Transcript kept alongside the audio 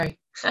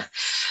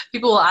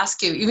People will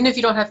ask you, even if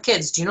you don't have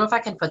kids, do you know if I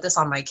can put this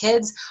on my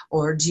kids?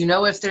 Or do you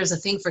know if there's a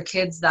thing for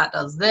kids that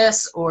does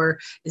this? Or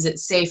is it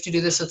safe to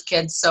do this with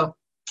kids? So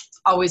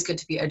always good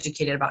to be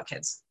educated about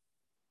kids.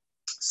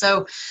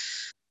 So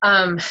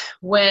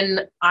when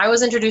I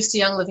was introduced to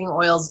Young Living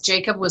Oils,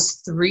 Jacob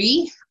was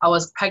 3. I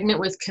was pregnant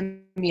with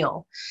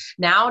Camille.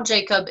 Now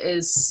Jacob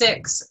is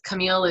 6,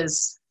 Camille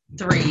is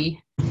 3,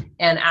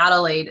 and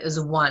Adelaide is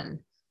 1.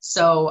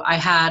 So I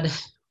had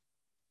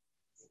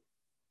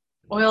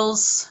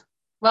oils.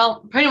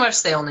 Well, pretty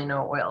much they only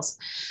know oils.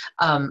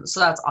 So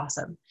that's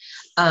awesome.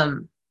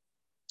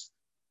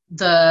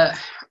 The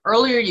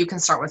earlier you can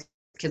start with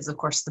kids, of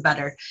course, the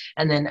better.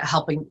 And then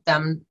helping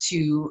them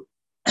to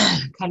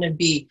kind of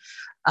be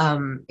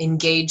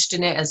engaged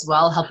in it as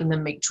well, helping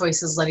them make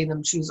choices, letting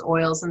them choose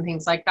oils and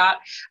things like that,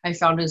 I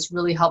found is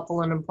really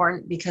helpful and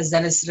important, because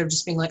then instead of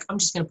just being like, I'm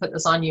just going to put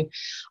this on you.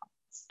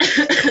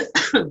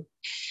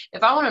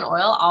 If I want an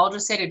oil, I'll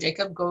just say to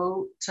Jacob,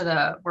 go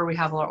to where we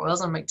have all our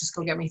oils. I'm like, just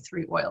go get me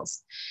 3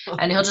 oils.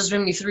 And he'll just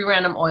bring me 3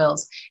 random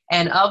oils.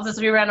 And of the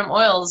 3 random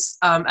oils,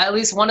 at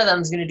least one of them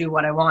is going to do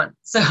what I want.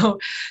 So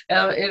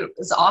it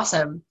was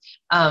awesome.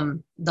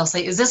 They'll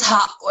say, is this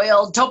hot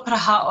oil? Don't put a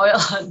hot oil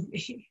on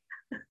me.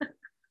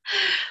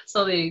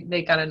 So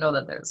they kind of know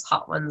that there's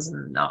hot ones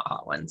and not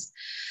hot ones.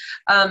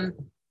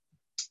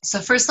 So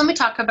first, let me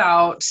talk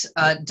about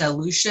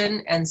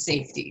dilution and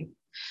safety.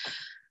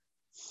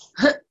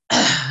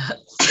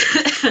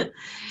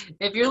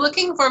 If you're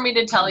looking for me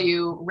to tell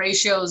you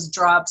ratios,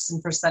 drops,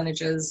 and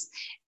percentages,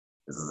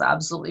 this is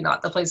absolutely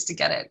not the place to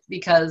get it,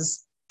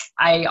 because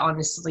I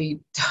honestly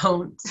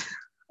don't.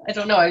 I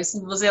don't know. I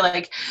will say,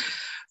 like,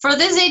 for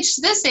this age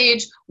to this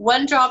age,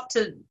 1 drop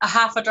to a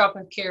half a drop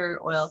of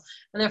carrier oil,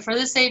 and then for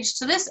this age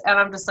to this, and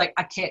I'm just like,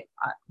 I can't.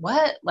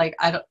 What? Like,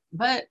 I don't.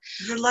 But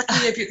you're lucky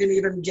if you can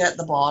even get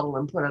the bottle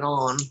and put it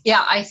on.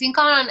 Yeah, I think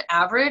on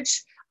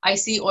average, I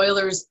see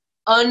oilers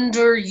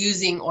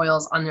underusing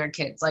oils on their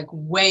kids, like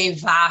way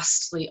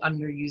vastly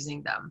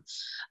underusing them.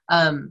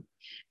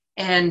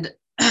 And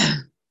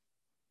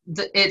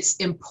it's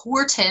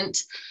important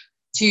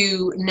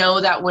to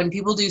know that when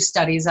people do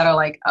studies that are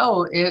like,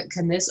 oh,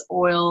 can this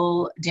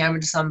oil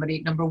damage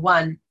somebody? Number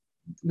one,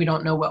 we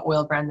don't know what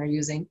oil brand they're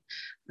using.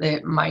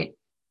 It might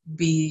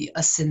be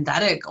a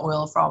synthetic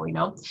oil for all we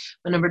know.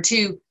 But number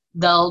 2,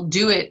 they'll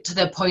do it to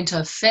the point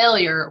of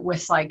failure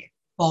with like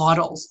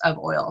bottles of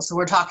oil. So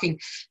we're talking,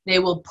 they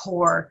will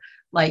pour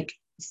like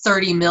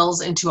 30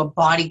 mils into a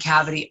body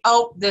cavity.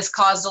 Oh, this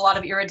caused a lot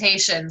of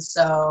irritation.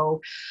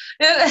 So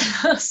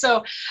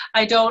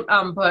I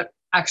don't put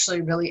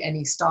actually really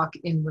any stock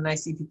in when I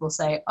see people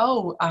say,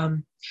 oh,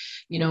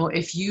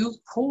 if you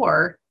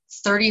pour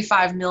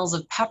 35 mils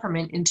of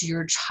peppermint into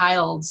your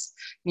child's,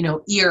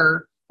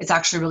 ear, it's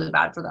actually really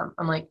bad for them.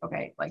 I'm like,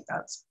 okay, like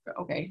that's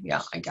okay.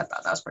 Yeah, I get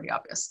that. That's pretty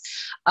obvious.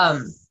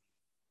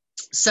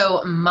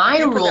 So my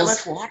rules, put that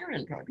much water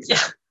in, probably.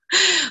 Yeah,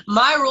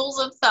 my rules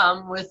of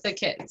thumb with the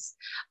kids,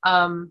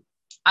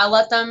 I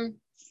let them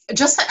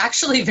just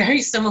actually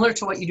very similar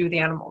to what you do with the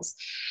animals.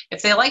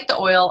 If they like the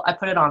oil, I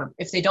put it on them.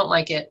 If they don't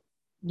like it,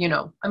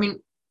 I mean,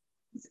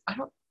 I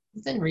don't,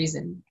 within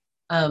reason.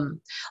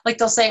 Like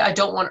they'll say, I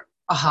don't want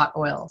a hot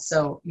oil.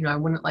 So, I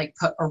wouldn't like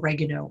put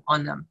oregano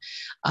on them.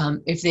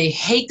 If they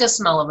hate the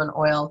smell of an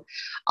oil,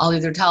 I'll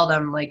either tell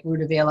them like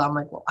Rudavela, I'm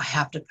like, well, I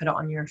have to put it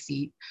on your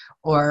feet,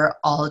 or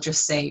I'll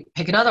just say,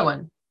 pick another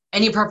one,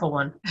 any purple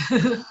one,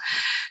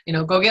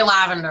 go get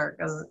lavender,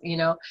 because,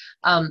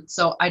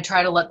 so I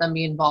try to let them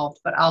be involved,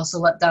 but I also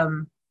let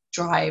them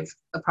drive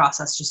the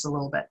process just a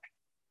little bit.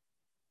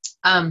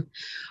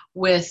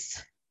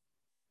 With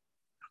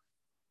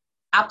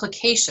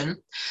application,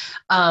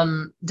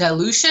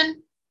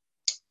 dilution,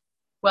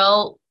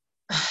 well,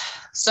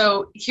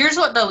 so here's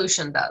what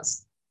dilution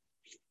does.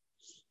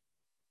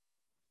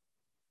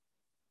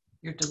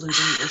 You're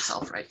diluting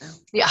yourself right now.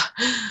 Yeah.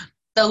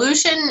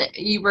 Dilution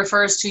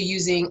refers to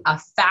using a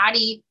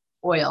fatty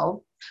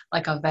oil,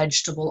 like a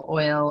vegetable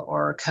oil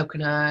or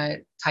coconut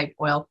type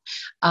oil,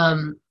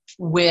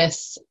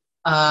 with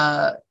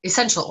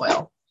essential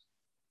oil.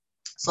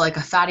 So like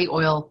a fatty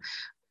oil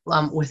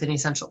with an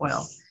essential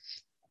oil.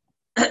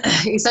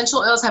 Essential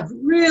oils have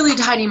really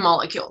tiny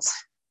molecules,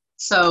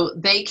 so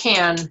they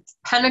can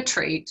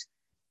penetrate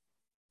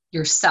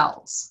your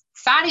cells.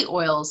 Fatty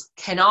oils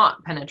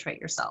cannot penetrate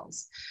your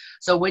cells.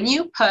 So when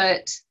you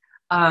put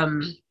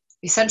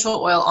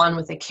essential oil on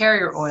with a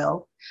carrier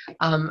oil,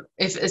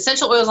 if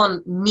essential oil is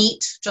on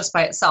meat just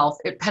by itself,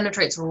 it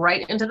penetrates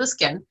right into the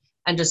skin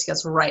and just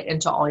gets right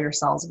into all your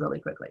cells really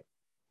quickly.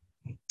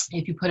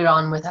 If you put it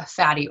on with a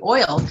fatty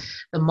oil,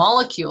 the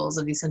molecules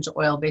of the essential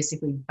oil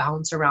basically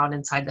bounce around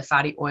inside the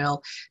fatty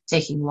oil,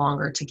 taking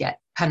longer to get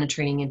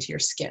penetrating into your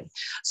skin.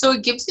 So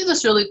it gives you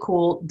this really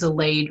cool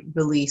delayed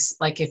release.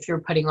 Like if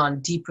you're putting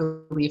on deep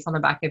relief on the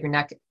back of your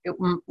neck, it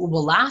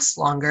will last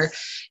longer,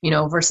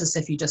 versus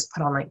if you just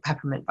put on like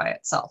peppermint by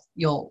itself,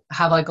 you'll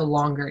have like a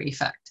longer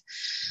effect.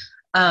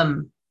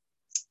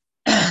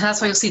 That's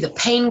why you'll see the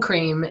pain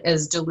cream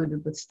is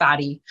diluted with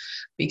fatty,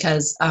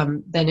 because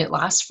then it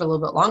lasts for a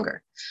little bit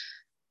longer.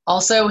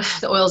 Also,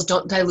 the oils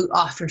don't dilute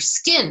off your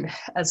skin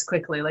as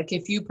quickly. Like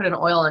if you put an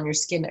oil on your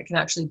skin, it can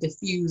actually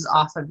diffuse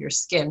off of your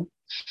skin.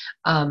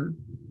 Um,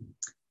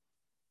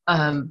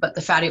 but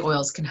the fatty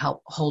oils can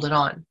help hold it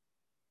on.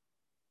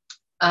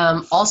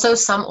 Also,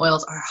 some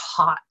oils are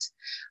hot.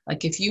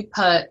 Like if you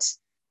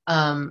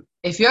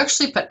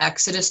actually put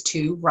Exodus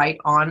 2 right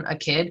on a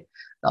kid,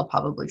 they'll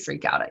probably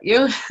freak out at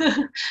you.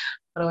 How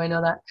do I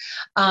know that?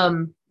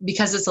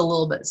 Because it's a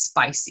little bit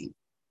spicy.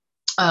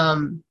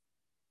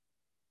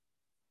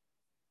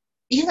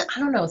 Even, I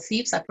don't know,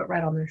 thieves I put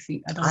right on their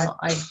feet. I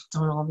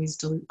don't always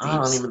dilute thieves. I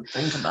don't even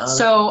think about it.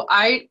 So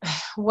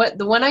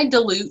when I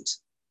dilute,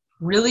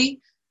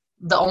 really,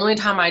 the only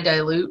time I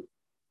dilute,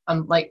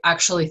 I'm like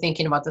actually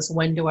thinking about this.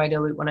 When do I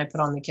dilute when I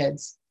put on the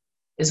kids?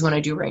 Is when I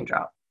do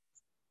raindrop.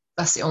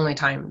 That's the only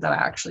time that I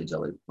actually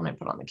dilute, when I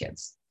put on the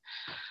kids.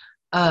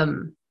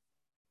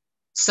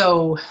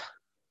 So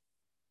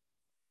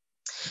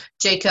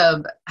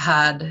Jacob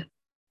had,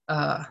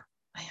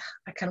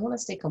 I kind of want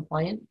to stay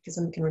compliant because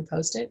then we can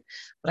repost it,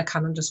 but I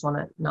kind of just want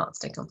to not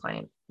stay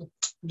compliant. I'm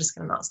just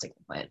going to not stay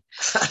compliant.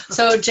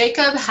 So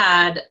Jacob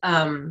had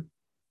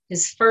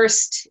his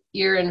first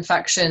ear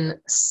infection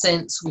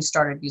since we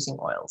started using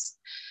oils,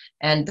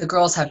 and the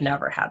girls have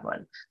never had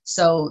one.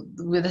 So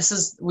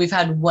we've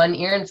had one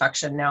ear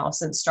infection now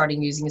since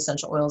starting using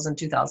essential oils in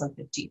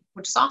 2015,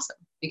 which is awesome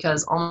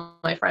because all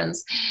my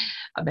friends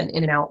have been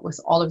in and out with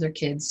all of their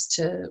kids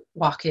to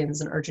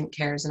walk-ins and urgent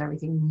cares and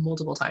everything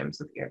multiple times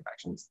with ear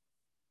infections.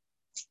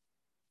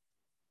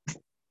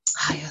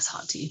 Ah, yes,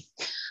 hot tea.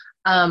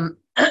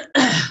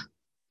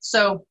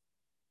 So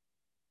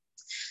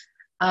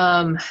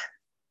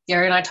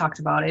Gary and I talked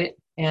about it,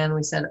 and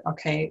we said,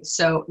 okay,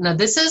 so now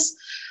this is,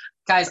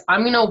 guys,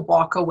 I'm going to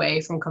walk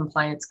away from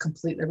compliance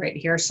completely right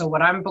here. So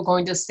what I'm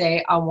going to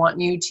say, I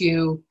want you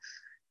to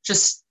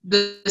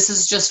this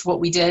is just what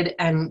we did,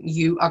 and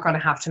you are going to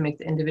have to make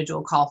the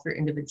individual call for your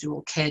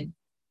individual kid.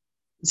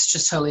 It's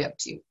just totally up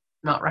to you.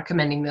 I'm not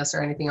recommending this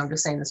or anything. I'm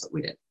just saying this is what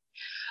we did.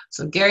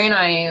 So Gary and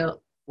I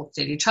looked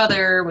at each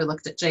other. We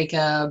looked at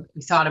Jacob.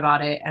 We thought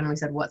about it, and we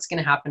said, what's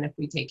going to happen if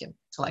we take him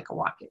to like a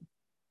walk-in?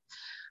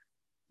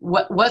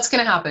 What's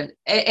going to happen?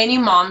 Any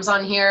moms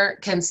on here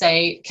can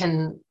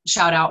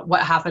shout out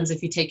what happens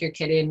if you take your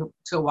kid in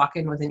to a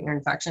walk-in with an ear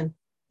infection.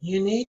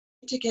 You need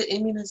to get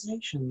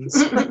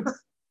immunizations.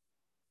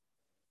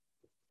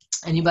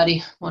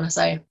 Anybody want to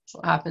say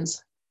what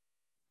happens?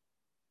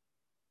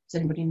 Does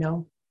anybody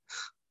know?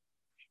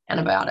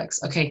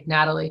 Antibiotics. Okay,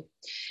 Natalie.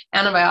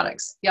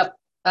 Antibiotics. Yep,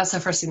 that's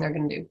the first thing they're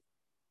going to do.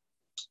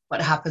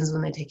 What happens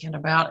when they take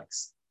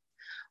antibiotics?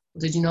 Well,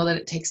 did you know that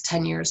it takes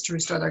 10 years to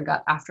restore their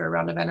gut after a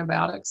round of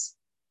antibiotics?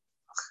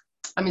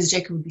 I mean,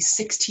 Jacob would be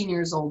 16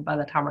 years old by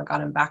the time I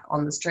got him back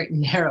on the straight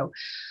and narrow,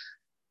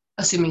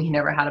 assuming he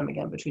never had him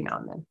again between now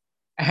and then.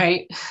 All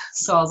right.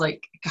 So I was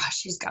like,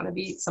 gosh, he's got to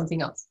be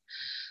something else.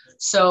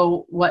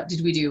 So what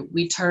did we do?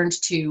 We turned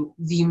to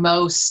the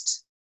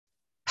most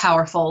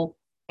powerful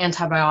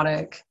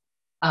antibiotic,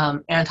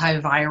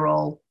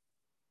 antiviral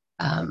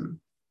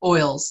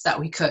oils that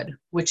we could,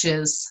 which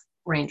is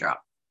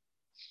Raindrop.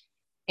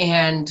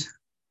 And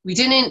we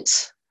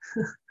didn't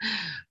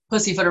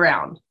pussyfoot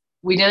around.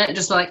 We didn't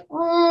just be like,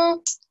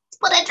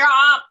 put a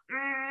drop.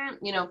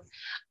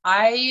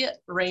 I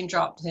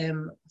raindropped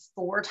him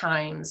 4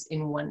 times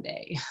in one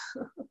day.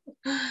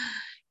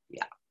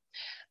 Yeah.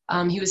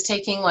 He was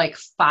taking like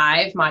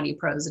 5 Mighty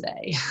Pros a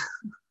day.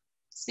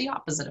 It's the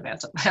opposite of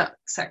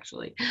antibiotics,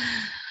 actually.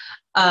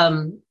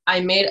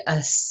 I made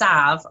a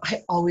salve.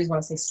 I always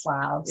want to say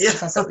slabs. Yeah.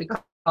 That's what we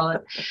call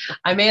it.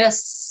 I made a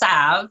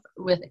salve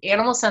with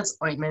Animal Sense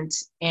ointment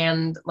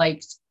and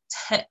like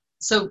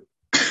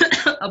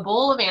a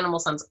bowl of Animal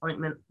Sense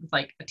ointment with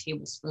like a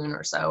tablespoon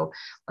or so,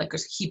 like a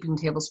heaping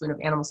tablespoon of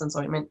Animal Sense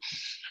ointment.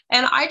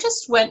 And I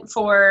just went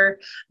for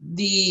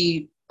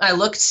I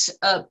looked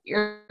up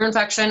ear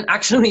infection.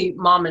 Actually,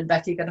 Mom and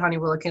Becky Gadhani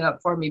were looking it up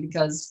for me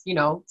because,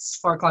 it's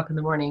 4 o'clock in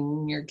the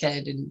morning, you're a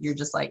kid, and you're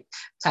just like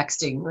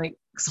texting, like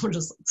someone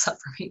just looks up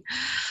for me.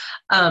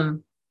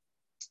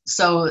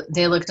 So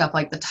they looked up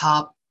like the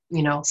top,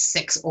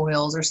 6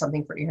 oils or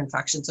something for ear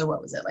infection. So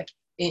what was it? Like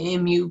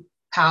Imu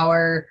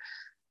Power,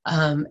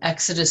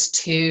 Exodus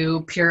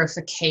 2,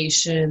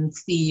 Purification,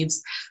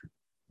 Thieves.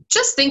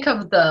 Just think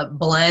of the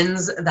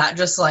blends that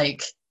just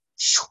like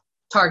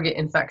target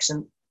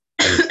infection.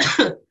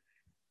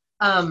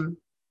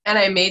 And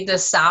I made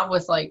this salve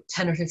with like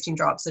 10 or 15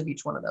 drops of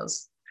each one of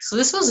those. So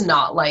this was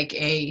not like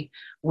a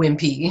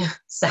wimpy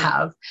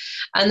salve.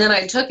 And then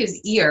I took his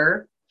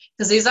ear,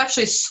 because he's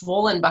actually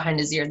swollen behind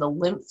his ear. The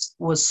lymph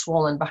was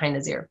swollen behind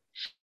his ear.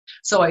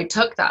 So I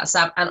took that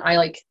salve and I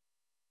like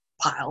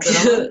piled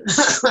it on.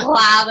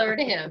 Slathered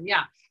him.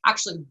 Yeah.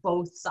 Actually,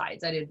 both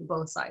sides. I did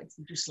both sides.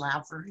 Did you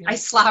slaver him? I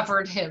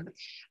slavered him.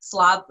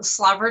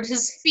 Slavered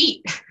his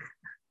feet.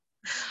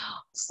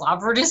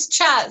 Slavered his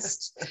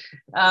chest.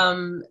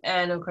 And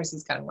of course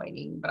he's kind of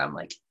whining, but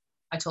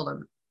I told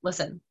him,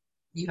 listen,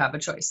 you have a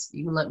choice.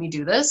 You can let me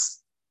do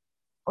this,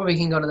 or we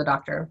can go to the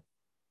doctor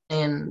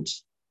and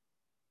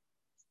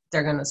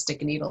they're going to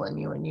stick a needle in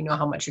you, and you know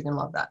how much you're going to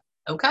love that.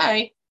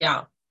 okay,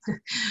 yeah,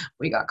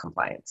 we got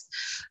compliance.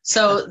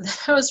 So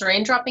I was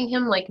raindropping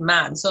him like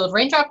mad. So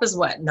raindrop is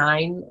what,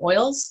 9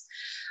 oils?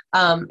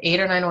 8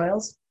 or 9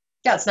 oils?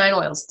 Yeah, it's 9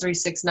 oils, 3,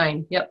 6,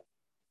 9. Yep.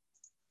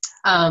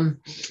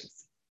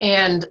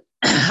 And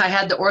I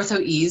had the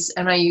Ortho Ease,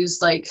 and I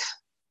used like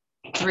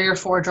 3 or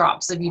 4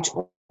 drops of each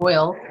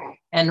oil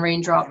and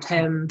raindropped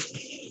him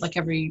like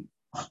every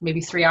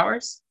maybe 3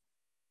 hours.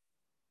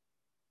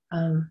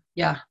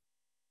 Yeah.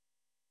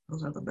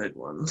 Those are the big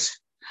ones.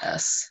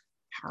 Yes.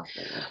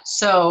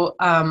 So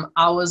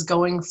I was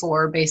going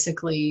for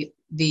basically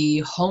the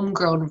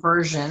homegrown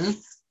version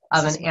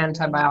of an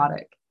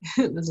antibiotic.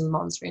 This is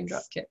Mom's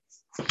raindrop kit.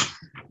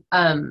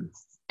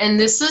 And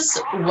this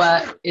is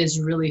what is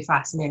really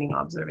fascinating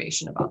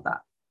observation about that.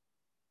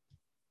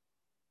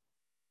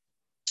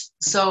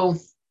 So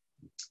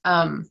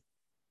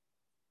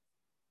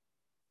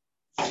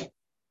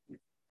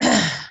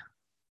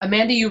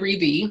Amanda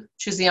Uribe,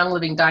 she's the Young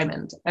Living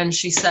Diamond, and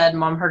she said,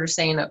 Mom heard her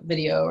say in a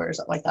video or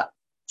something like that.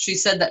 She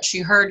said that she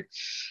heard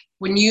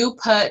when you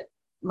put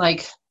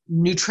like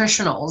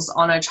nutritionals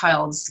on a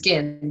child's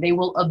skin, they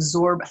will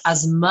absorb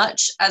as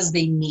much as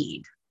they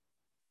need.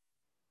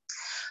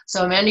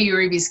 So Amanda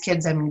Uribe's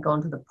kids have been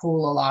going to the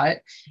pool a lot,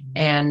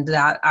 and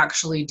that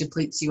actually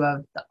depletes you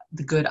of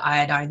the good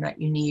iodine that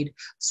you need.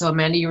 So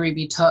Amanda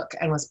Uribe took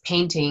and was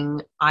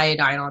painting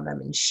iodine on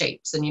them in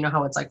shapes, and you know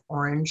how it's like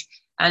orange,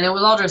 and it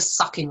was all just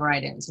sucking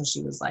right in. So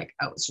she was like,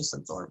 oh, it's just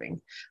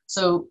absorbing.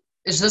 So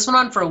this went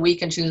on for a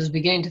week, and she was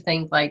beginning to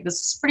think like, this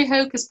is pretty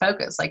hocus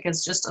pocus. Like,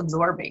 it's just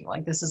absorbing.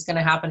 Like, this is going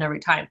to happen every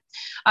time.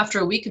 After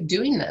a week of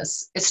doing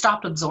this, it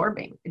stopped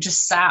absorbing. It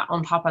just sat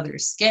on top of their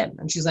skin.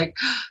 And she's like,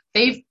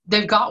 they've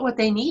got what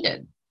they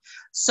needed.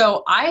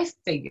 So I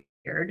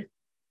figured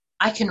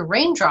I can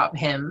raindrop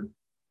him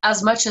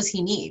as much as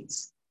he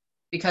needs,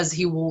 because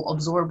he will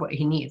absorb what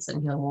he needs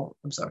and he won't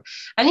absorb.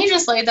 And he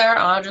just laid there,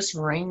 I'll just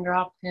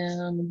raindrop him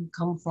and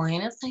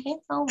complain. It's taking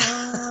so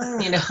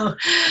long, you know.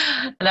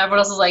 And everyone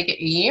else is like,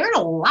 you're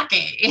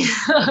lucky.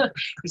 You're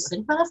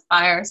sitting by the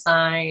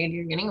fireside,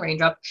 you're getting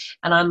raindropped.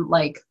 And I'm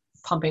like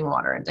pumping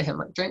water into him,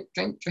 like drink,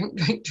 drink, drink,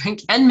 drink,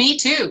 drink. And me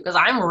too, because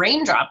I'm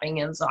raindropping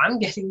him, so I'm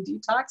getting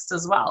detoxed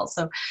as well.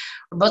 So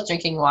we're both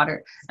drinking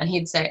water. And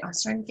he'd say, I'm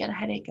starting to get a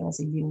headache. And I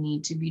said, you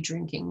need to be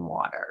drinking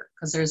water,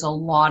 because there's a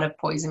lot of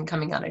poison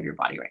coming out of your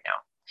body right now.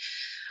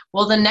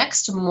 Well, the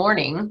next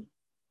morning,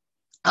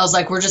 I was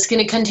like, we're just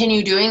going to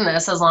continue doing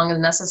this as long as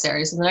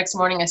necessary. So the next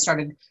morning I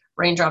started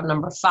raindrop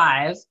number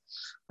 5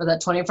 for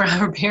that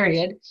 24-hour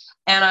period.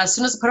 And as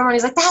soon as I put him on,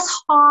 he's like,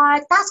 that's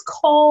hot, that's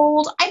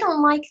cold, I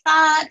don't like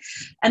that.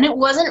 And it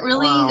wasn't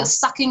really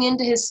sucking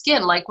into his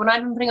skin. Like when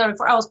I've been putting on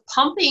before, I was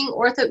pumping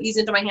Ortho Ease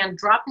into my hand,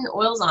 dropping the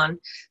oils on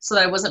so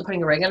that I wasn't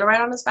putting oregano right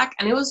on his back.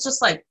 And it was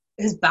just like,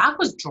 his back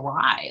was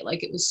dry,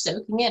 like it was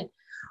soaking in.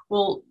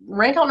 Well,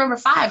 raindrop number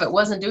 5, it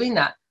wasn't doing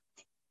that.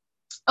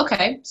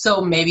 Okay,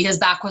 so maybe his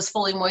back was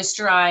fully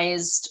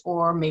moisturized,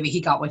 or maybe he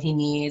got what he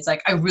needs.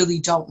 Like, I really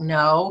don't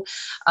know.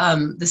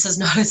 This is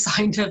not a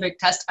scientific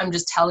test. I'm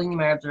just telling you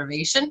my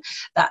observation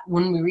that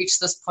when we reached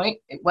this point,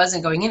 it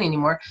wasn't going in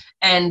anymore.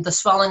 And the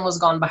swelling was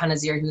gone behind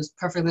his ear. He was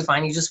perfectly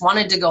fine. He just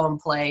wanted to go and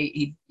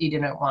play. He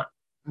didn't want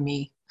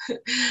me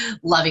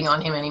loving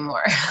on him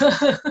anymore.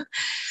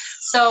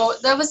 So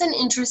that was an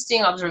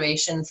interesting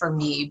observation for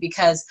me,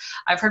 because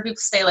I've heard people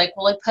say like,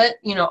 well, I put,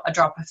 a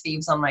drop of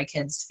thieves on my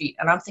kids' feet.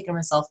 And I'm thinking to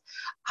myself,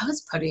 I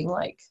was putting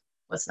like,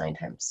 what's 9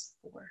 times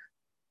 4?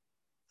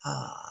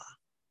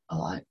 A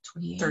lot,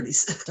 28,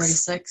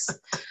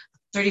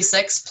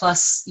 36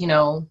 plus,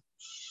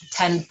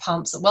 10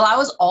 pumps. Well, I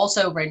was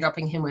also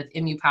raindropping him with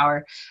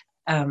ImmuPower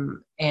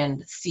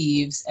and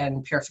thieves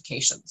and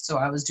purification. So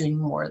I was doing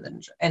more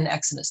than, and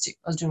Exodus too.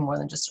 I was doing more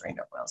than just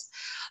raindrop oils.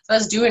 So I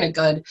was doing a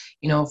good,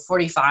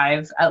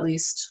 45 at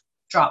least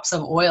drops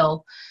of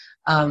oil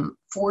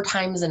 4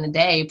 times in a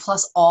day,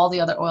 plus all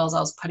the other oils I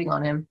was putting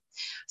on him.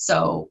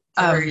 So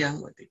Gary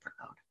Young would be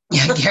proud.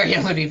 Yeah, Gary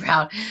Young would be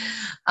proud.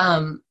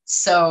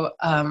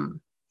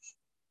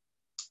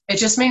 It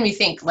just made me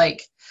think,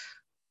 like,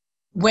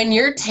 when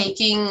you're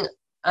taking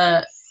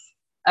an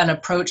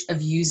approach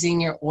of using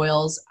your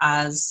oils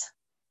as,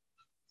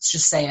 let's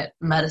just say it,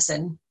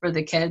 medicine for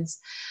the kids,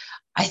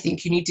 I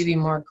think you need to be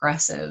more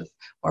aggressive,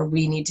 or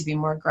we need to be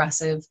more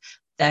aggressive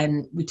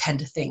than we tend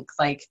to think.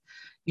 Like,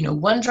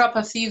 1 drop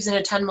of thieves in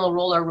a 10 ml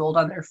roller rolled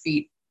on their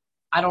feet,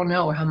 I don't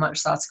know how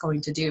much that's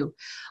going to do.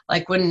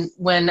 Like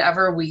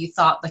whenever we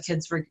thought the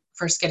kids were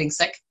first getting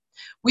sick,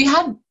 we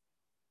had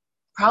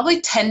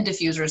probably 10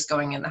 diffusers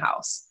going in the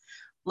house.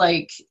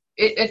 Like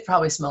it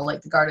probably smelled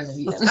like the Garden of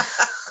Eden.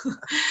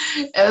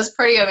 It was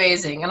pretty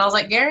amazing. And I was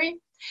like, Gary,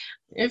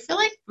 I feel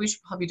like we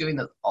should probably be doing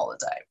this all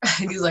the time.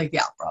 And he's like,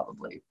 yeah,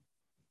 probably.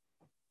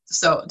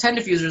 So 10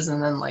 diffusers,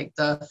 and then like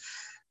the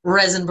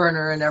resin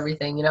burner and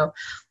everything,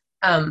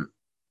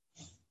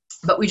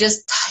 but we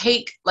just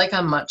take like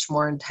a much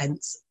more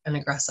intense and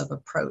aggressive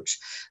approach.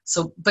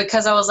 So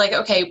because I was like,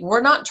 okay,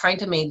 we're not trying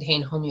to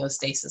maintain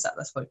homeostasis at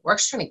this point. We're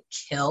actually trying to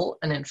kill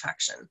an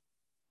infection,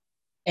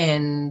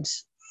 and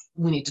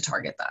we need to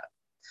target that.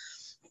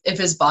 if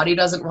his body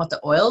doesn't want the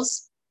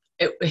oils,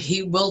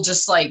 he will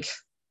just like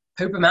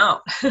poop them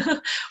out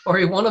or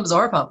he won't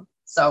absorb them.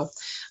 So,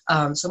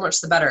 so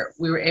much the better.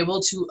 We were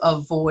able to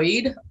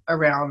avoid a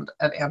round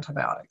of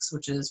antibiotics,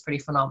 which is pretty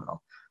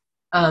phenomenal.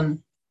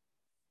 And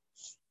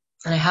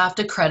I have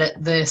to credit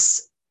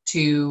this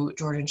to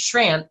Jordan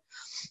Schrant,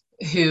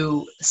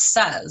 who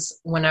says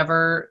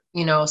whenever,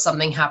 you know,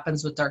 something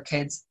happens with our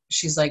kids,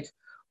 she's like,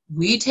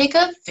 we take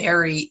a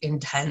very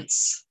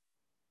intense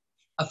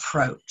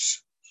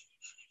approach,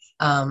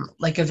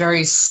 like a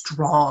very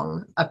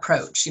strong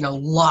approach, you know,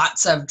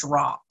 lots of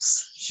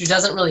drops. She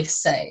doesn't really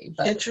say,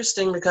 but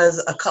Interesting,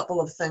 because a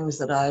couple of things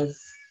that I've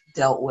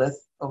dealt with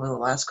over the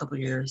last couple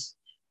of years,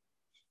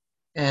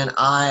 and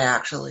I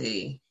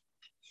actually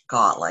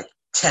got like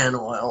 10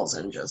 oils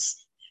and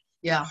just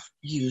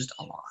used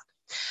a lot.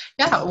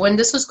 Yeah, when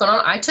this was going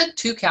on, I took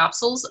 2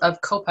 capsules of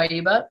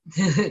Copaiba,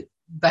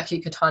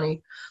 Becky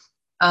Katani.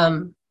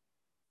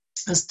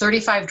 It was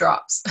 35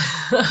 drops.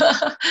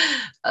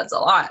 That's a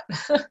lot.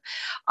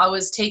 I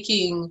was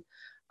taking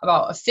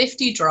about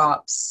 50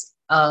 drops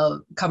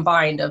of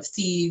combined of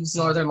Thieves,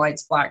 Northern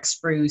Lights, Black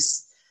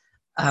Spruce,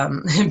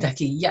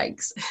 Becky,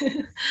 yikes.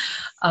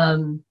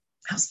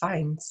 I was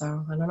fine,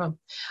 so I don't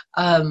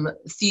know.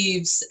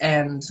 Thieves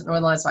and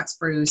Northern Lights, Black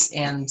Spruce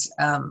and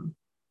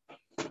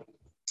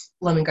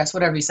lemongrass,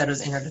 whatever you said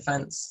was Inner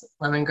Defense.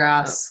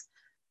 Lemongrass,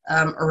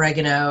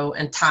 oregano,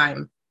 and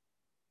thyme.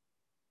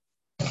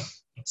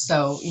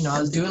 So, you know, I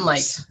was doing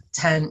like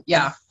 10,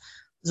 I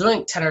was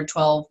doing 10 or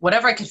 12,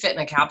 whatever I could fit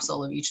in a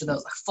capsule of each of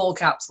those, a full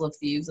capsule of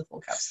Thieves, a full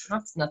capsule.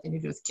 That's nothing to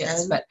do with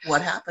kids. And but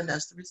what happened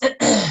as the result?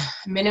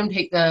 Made him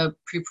take the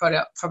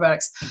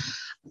probiotics.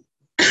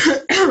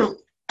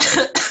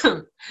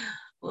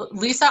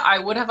 Lisa, I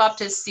would have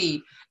opted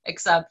C,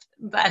 except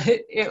that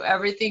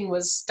everything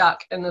was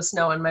stuck in the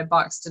snow and my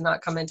box did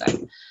not come in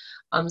time.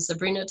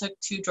 Sabrina took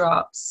 2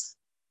 drops.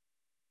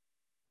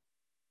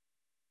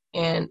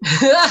 And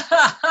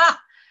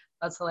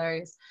that's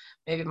hilarious.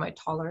 Maybe my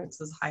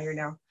tolerance is higher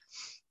now.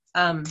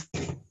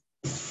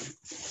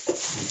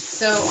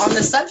 So on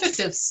the subject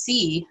of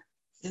C,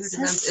 Inner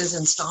Defense is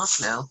in stock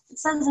now. It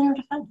says Inner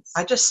Defense.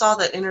 I just saw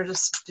that Inner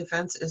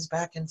Defense is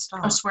back in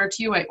stock. I swear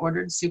to you, I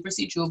ordered Super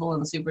C Chewable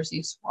and Super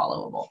C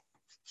Swallowable.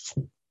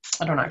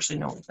 I don't actually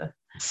know what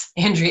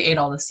Andrea ate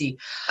all the C.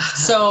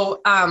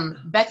 So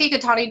Becky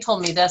Katani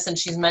told me this, and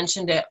she's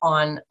mentioned it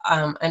on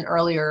an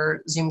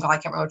earlier Zoom call. I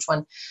can't remember which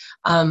one.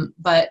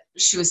 But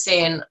she was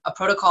saying a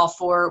protocol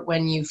for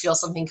when you feel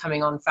something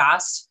coming on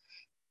fast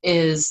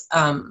is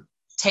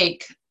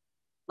take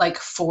like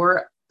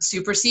 4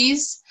 Super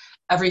Cs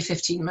every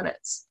 15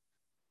 minutes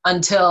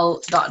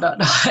until ...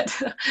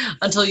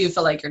 until you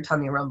feel like your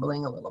tummy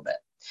rumbling a little bit.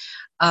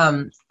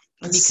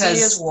 Because C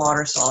is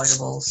water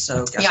soluble,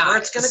 so guess where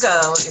it's going to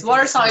go. It's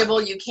water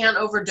soluble. You can't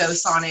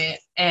overdose on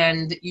it,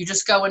 and you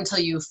just go until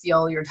you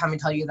feel your tummy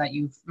tell you that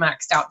you've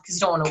maxed out, because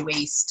you don't want to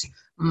waste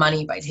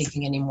money by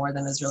taking any more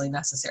than is really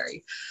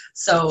necessary.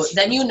 So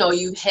then you know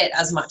you hit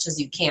as much as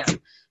you can,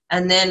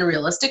 and then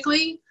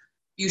realistically,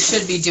 you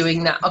should be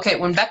doing that. Okay,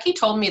 when Becky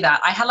told me that,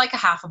 I had like a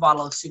half a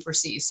bottle of Super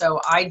C, so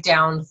I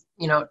downed,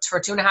 you know, for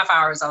 2.5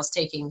 hours. I was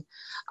taking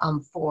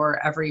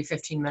 4 every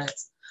 15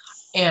 minutes,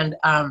 and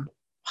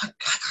I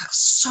got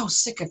so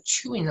sick of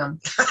chewing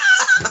them.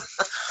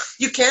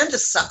 You can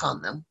just suck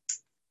on them.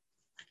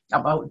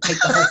 I would take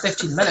the whole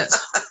 15 minutes.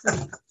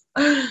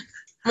 I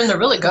mean, they're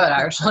really good,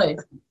 actually.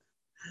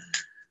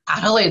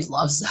 Adelaide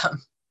loves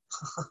them.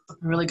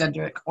 Really good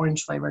drink,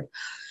 orange flavored.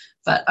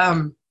 But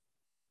I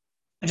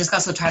just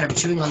got so tired of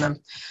chewing on them.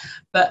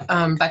 But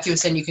Becky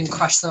was saying you can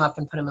crush them up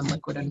and put them in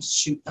liquid and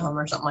shoot them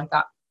or something like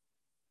that.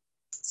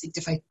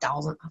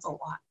 65,000, that's a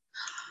lot.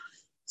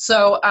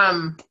 So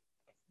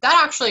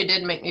that actually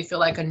did make me feel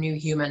like a new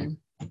human.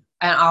 And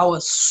I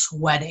was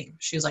sweating.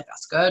 She was like,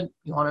 that's good.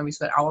 You want to be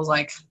sweating? I was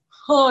like,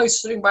 oh, I'm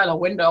sitting by the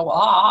window.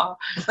 Ah.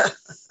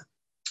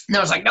 And I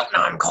was like, nope,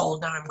 now I'm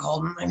cold. Now I'm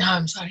cold. I'm like, now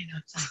I'm sweating.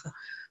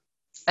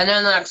 And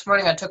then the next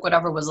morning I took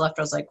whatever was left.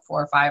 I was like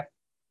 4 or 5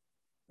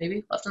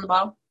 maybe left in the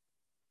bottle.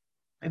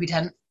 Maybe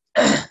 10.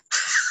 I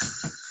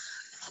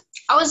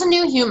was a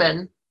new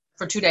human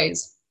for 2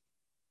 days.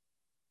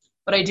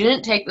 But I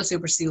didn't take the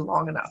Super C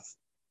long enough.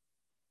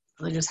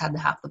 I just had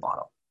half the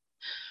bottle.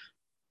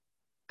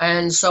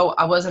 And so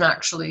I wasn't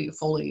actually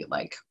fully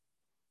like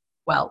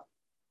well.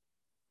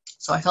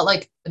 So I felt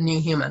like a new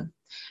human.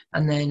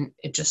 And then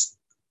it just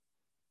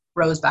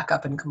rose back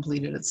up and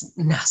completed its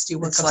nasty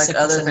work. It's like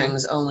other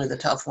things, only the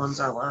tough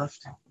ones are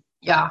left.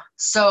 Yeah.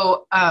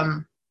 So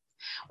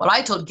what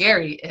I told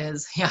Gary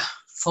is,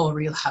 full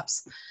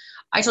relapse.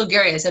 I told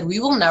Gary, I said, we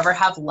will never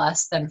have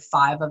less than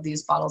 5 of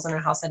these bottles in our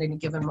house at any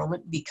given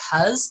moment,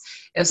 because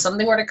if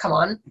something were to come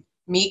on,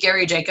 me,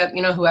 Gary, Jacob,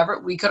 you know, whoever,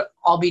 we could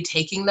all be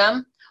taking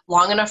them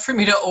long enough for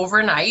me to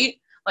overnight,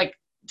 like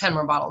 10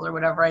 more bottles or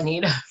whatever I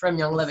need from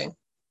Young Living.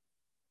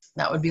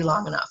 That would be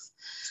long enough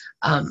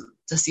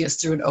to see us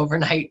through an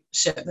overnight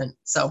shipment.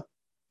 So,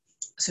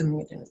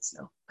 assuming it didn't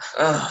snow.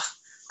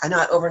 I know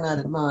I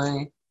overnighted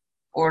my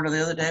order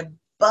the other day,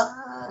 but...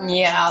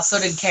 Yeah, so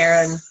did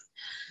Karen.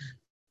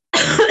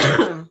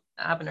 That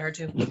happened to her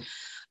too.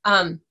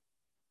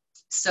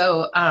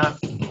 So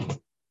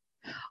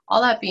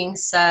all that being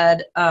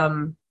said, back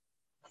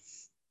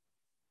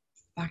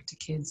to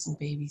kids and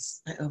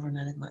babies. I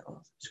overnetted my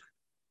oil.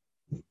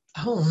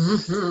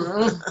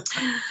 Oh.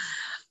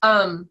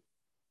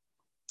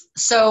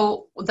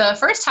 So the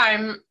first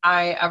time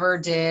I ever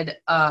did,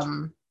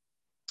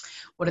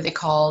 what are they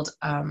called?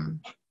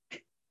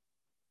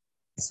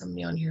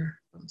 Somebody on here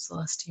from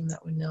Celeste team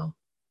that would know.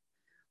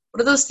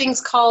 What are those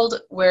things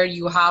called where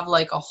you have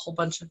like a whole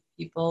bunch of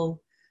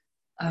people,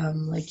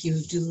 like you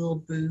do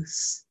little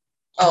booths?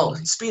 Oh,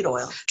 speed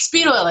oil.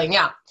 Speed oiling,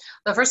 yeah.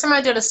 The first time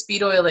I did a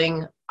speed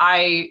oiling,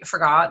 I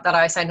forgot that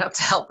I signed up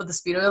to help with the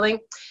speed oiling,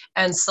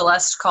 and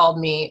Celeste called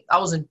me. I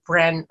was a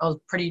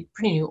pretty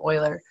new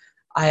oiler.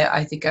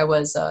 I think I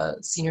was a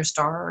senior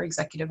star or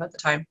executive at the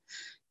time,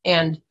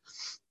 and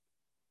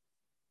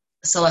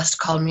Celeste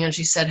called me and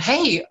she said,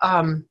 "Hey,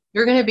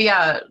 you're going to be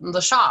at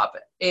the shop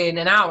in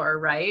an hour,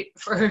 right?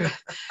 For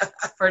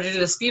to do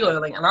the speed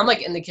oiling." And I'm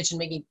like in the kitchen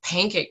making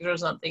pancakes or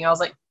something. I was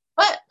like,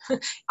 "What?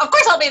 Of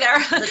course I'll be there."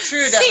 The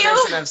true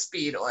definition of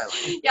speed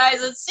oiling. Yeah, I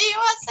said, "See you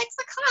at 6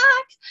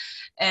 o'clock."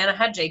 And I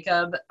had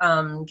Jacob.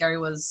 Gary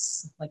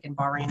was like in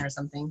Bahrain or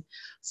something.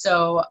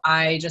 So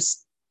I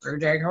just threw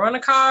Jacob on a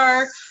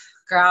car,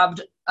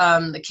 grabbed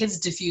the kids'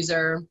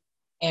 diffuser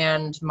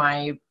and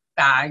my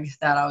bag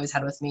that I always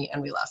had with me,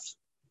 and we left.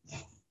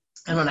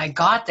 And when I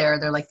got there,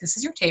 they're like, "This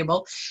is your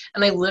table."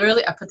 And I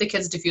put the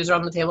kids' diffuser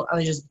on the table and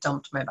I just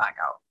dumped my bag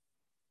out.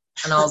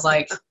 And I was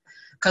like,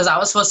 because I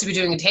was supposed to be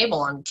doing a table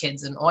on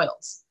kids and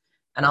oils.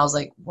 And I was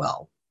like,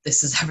 well,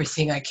 this is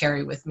everything I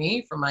carry with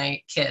me for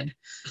my kid.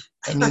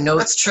 And you know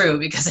it's true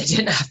because I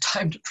didn't have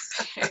time to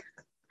prepare.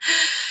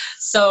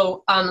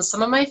 So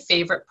some of my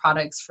favorite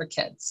products for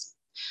kids.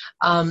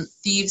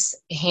 Thieves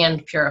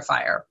Hand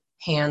Purifier,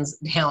 hands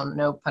down,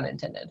 no pun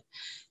intended,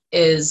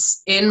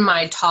 is in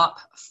my top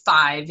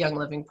 5 Young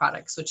Living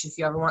products, which if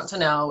you ever want to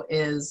know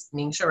is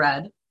Ningxia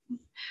Red,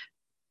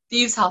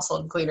 Thieves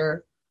Household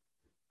Cleaner,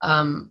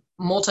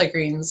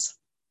 Multigreens,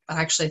 but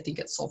actually I think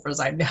it's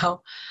Sulfurizide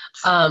now,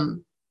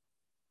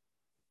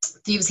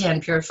 Thieves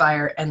Hand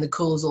Purifier, and the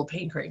Cool Azul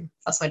Pain Cream.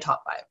 That's my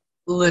top 5.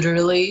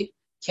 Literally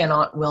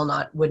cannot, will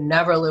not, would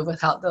never live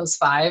without those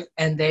 5,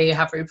 and they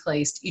have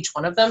replaced, each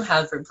one of them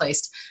have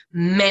replaced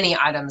many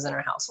items in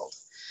our household.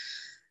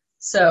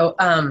 So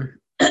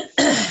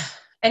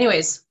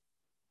anyways,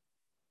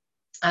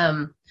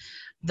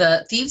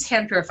 the Thieves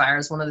Hand Purifier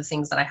is one of the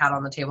things that I had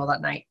on the table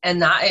that night,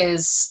 and that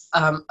is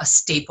a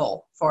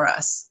staple for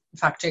us. In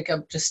fact,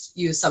 Jacob just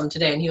used some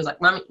today, and he was like,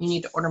 "Mommy, you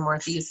need to order more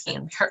Thieves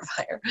Hand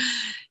Purifier."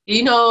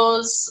 He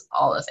knows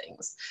all the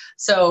things.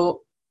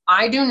 So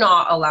I do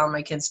not allow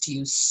my kids to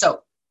use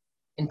soap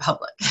in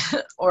public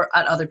or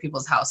at other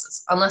people's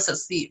houses, unless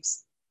it's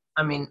Thieves.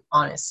 I mean,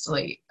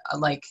 honestly,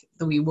 like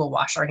we will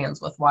wash our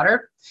hands with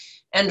water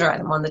and dry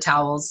them on the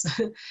towels,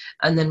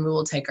 and then we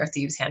will take our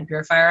Thieves Hand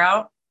Purifier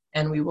out,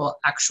 and we will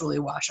actually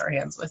wash our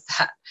hands with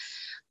that.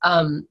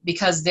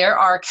 Because there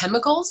are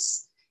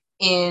chemicals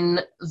in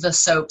the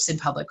soaps in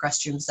public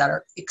restrooms that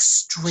are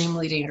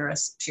extremely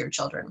dangerous to your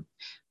children.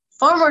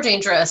 Far more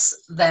dangerous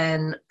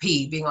than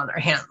pee being on their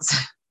hands,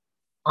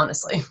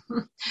 honestly.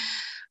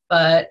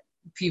 But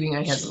pee being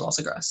on hands is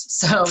also gross.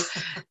 So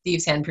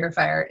Thieves Hand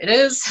Purifier, it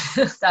is.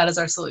 That is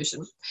our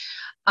solution.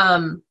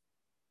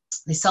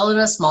 They sell it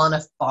in a small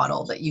enough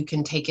bottle that you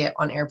can take it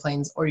on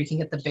airplanes, or you can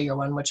get the bigger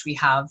one, which we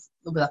have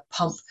with a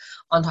pump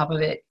on top of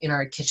it in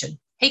our kitchen.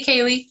 Hey,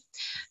 Kaylee.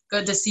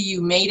 Good to see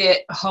you made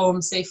it home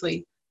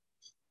safely.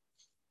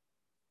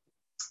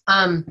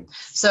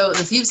 So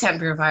the Thieves Hand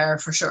Purifier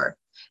for sure.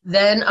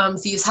 Then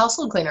Thieves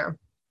Household Cleaner.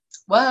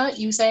 What,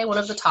 you say one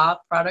of the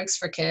top products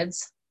for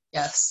kids?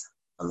 Yes,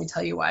 let me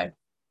tell you why.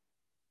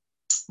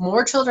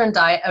 More children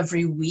die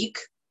every week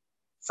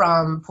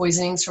from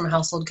poisonings from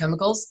household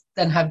chemicals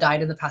than have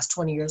died in the past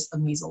 20 years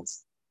of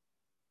measles.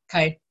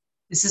 Okay,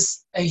 this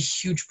is a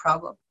huge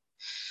problem.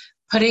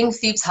 Putting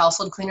Thieves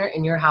Household Cleaner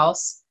in your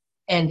house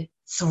and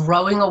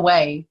throwing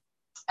away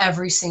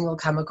every single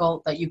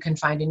chemical that you can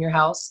find in your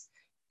house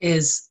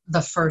is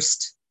the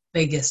first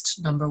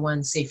biggest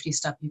 #1 safety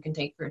step you can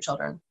take for your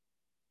children.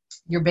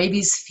 Your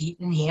baby's feet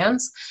and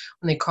hands,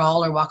 when they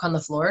crawl or walk on the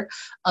floor,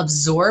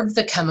 absorb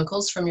the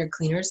chemicals from your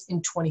cleaners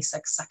in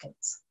 26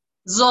 seconds.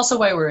 This is also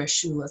why we're a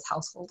shoeless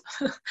household,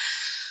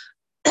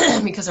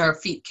 because our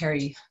feet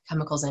carry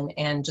chemicals in.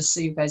 And just so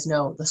you guys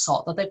know, the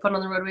salt that they put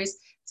on the roadways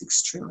is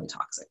extremely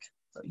toxic.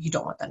 So you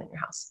don't want that in your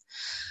house.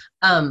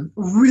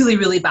 Really,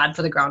 really bad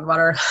for the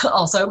groundwater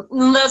also.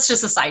 That's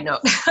just a side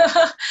note.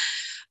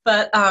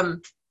 But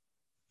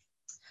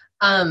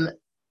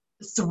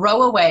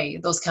throw away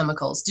those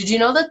chemicals. Did you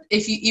know that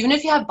even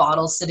if you have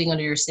bottles sitting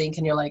under your sink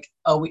and you're like,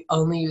 "Oh, we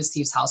only use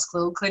Thieves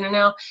Household Cleaner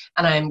now,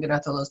 and I'm going to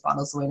throw those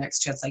bottles away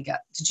next chance I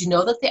get." Did you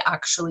know that they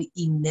actually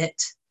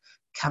emit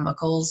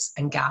chemicals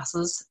and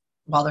gases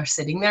while they're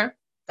sitting there?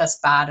 That's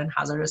bad and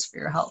hazardous for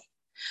your health.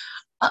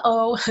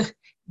 Uh-oh.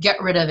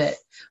 Get rid of it.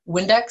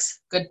 Windex,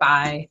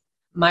 goodbye.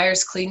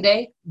 Myers Clean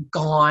Day,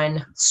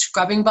 gone.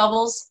 Scrubbing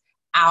bubbles,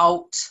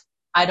 out.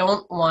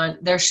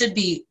 there should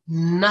be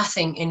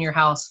nothing in your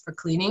house for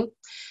cleaning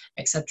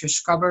except your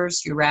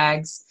scrubbers, your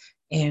rags,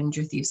 and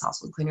your Thieves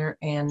household cleaner,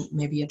 and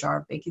maybe a jar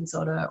of baking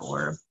soda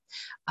or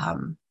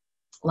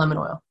lemon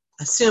oil.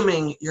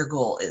 Assuming your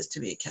goal is to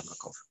be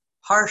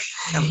harsh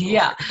chemical.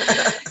 Yeah.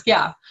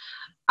 Yeah.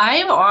 I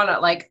am on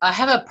it. Like, I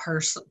have a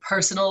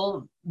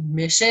personal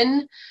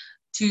mission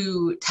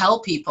to tell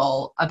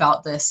people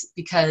about this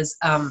because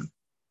I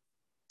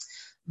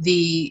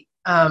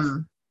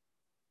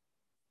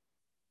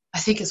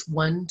think it's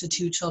 1 to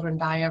 2 children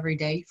die every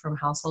day from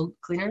household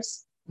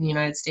cleaners in the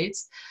United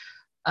States.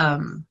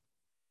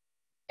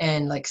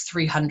 And like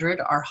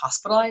 300 are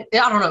hospitalized.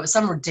 I don't know. It's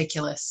some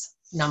ridiculous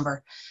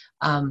number.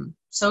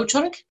 So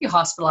children can be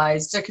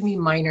hospitalized. There can be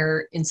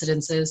minor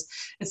incidences.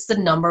 It's the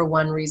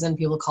 #1 reason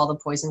people call the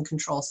Poison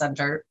Control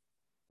Center.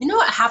 You know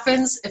what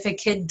happens if a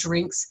kid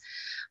drinks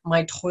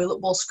my toilet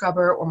bowl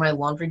scrubber or my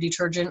laundry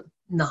detergent?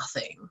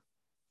 Nothing.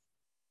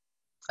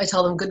 I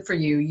tell them, good for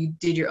you. You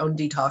did your own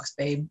detox,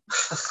 babe.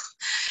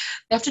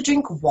 They have to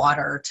drink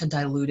water to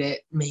dilute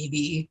it,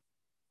 maybe.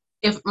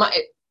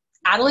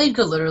 Adelaide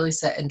could literally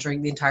sit and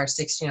drink the entire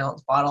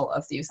 16-ounce bottle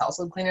of Thieves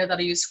household cleaner that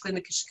I use to clean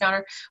the kitchen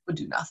counter, would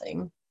do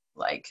nothing.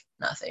 Like,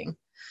 nothing.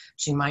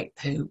 She might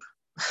poop.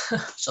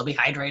 She'll be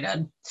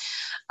hydrated.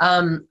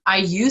 I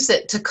use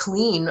it to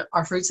clean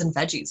our fruits and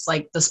veggies.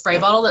 Like the spray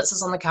bottle that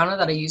sits on the counter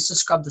that I use to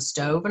scrub the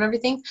stove and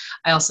everything,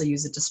 I also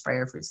use it to spray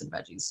our fruits and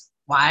veggies.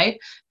 Why?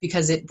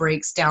 Because it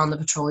breaks down the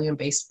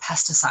petroleum-based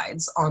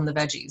pesticides on the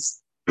veggies.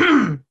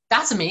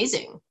 That's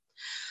amazing.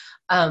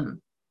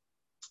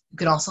 You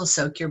can also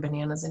soak your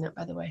bananas in it,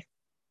 by the way,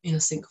 in a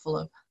sink full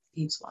of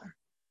Thieves water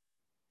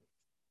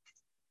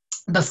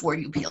before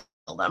you peel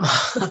them.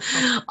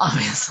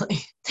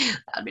 Obviously,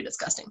 that'd be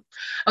disgusting.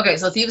 Okay,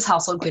 so Thieves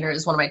household cleaner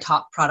is one of my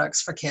top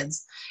products for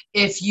kids.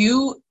 If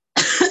you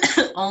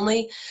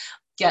only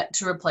get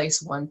to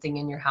replace one thing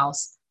in your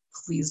house,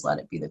 please let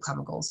it be the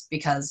chemicals,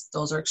 because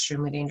those are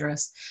extremely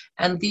dangerous.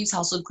 And Thieves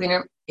household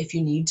cleaner, if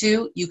you need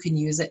to, you can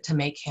use it to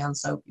make hand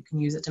soap. You can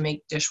use it to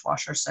make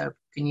dishwasher soap.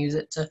 You can use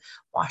it to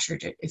wash your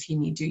dish. If you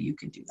need to, you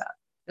can do that.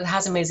 It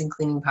has amazing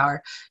cleaning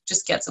power.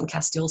 Just get some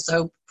Castile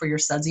soap for your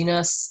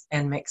sudsiness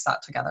and mix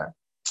that together.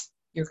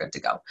 You're good to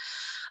go.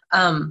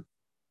 And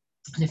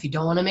if you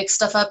don't want to mix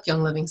stuff up,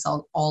 Young Living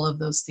sells all of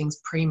those things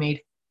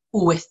pre-made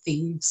with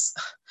Thieves.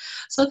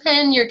 So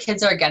then your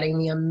kids are getting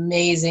the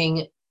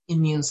amazing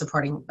immune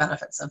supporting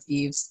benefits of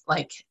Thieves,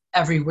 like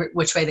every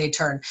which way they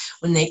turn.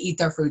 When they eat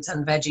their fruits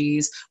and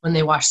veggies, when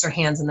they wash their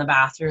hands in the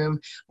bathroom,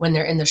 when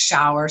they're in the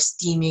shower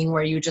steaming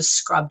where you just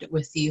scrubbed it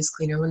with Thieves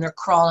cleaner, when they're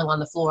crawling on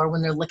the floor,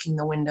 when they're licking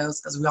the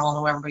windows, because we all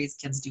know everybody's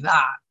kids do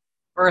that.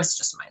 Or it's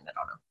just mine, I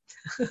don't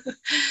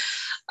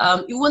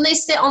know. When they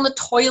sit on the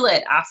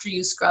toilet after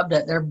you scrubbed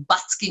it, their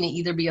butt's going to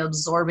either be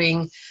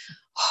absorbing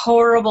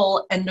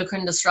horrible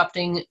endocrine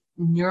disrupting,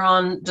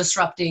 neuron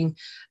disrupting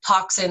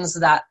toxins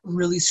that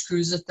really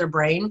screws with their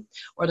brain,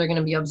 or they're going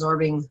to be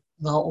absorbing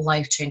the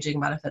life-changing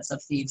benefits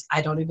of Thieves.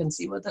 I don't even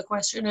see what the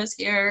question is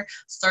here.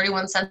 It's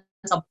 31 cents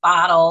a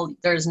bottle.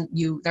 There's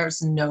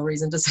no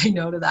reason to say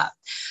no to that.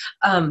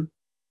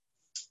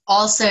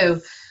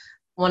 Also,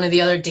 one of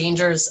the other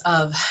dangers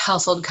of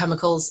household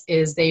chemicals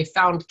is they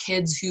found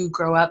kids who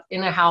grow up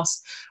in a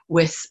house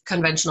with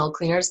conventional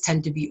cleaners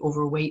tend to be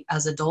overweight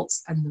as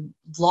adults. And the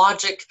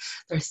logic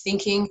they're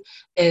thinking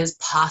is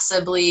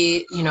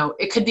possibly,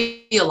 it could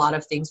be a lot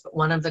of things, but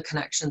one of the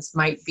connections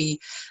might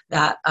be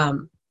that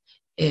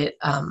it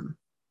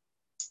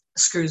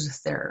screws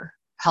with their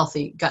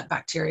healthy gut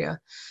bacteria.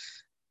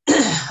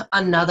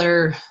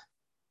 Another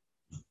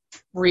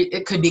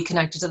it could be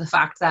connected to the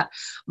fact that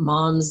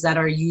moms that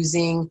are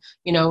using,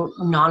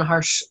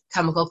 non-harsh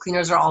chemical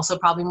cleaners are also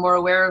probably more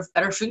aware of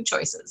better food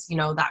choices.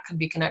 That could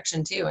be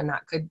connection too, and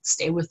that could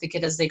stay with the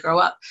kid as they grow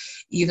up.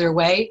 Either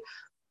way,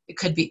 it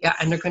could be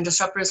endocrine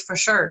disruptors for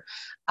sure.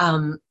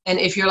 And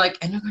if you're like,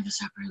 endocrine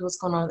disruptors, what's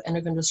going on with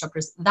endocrine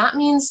disruptors? That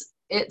means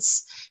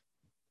it's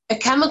a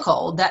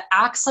chemical that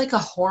acts like a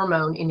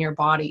hormone in your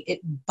body. It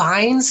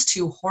binds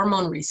to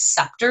hormone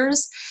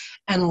receptors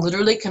and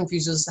literally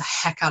confuses the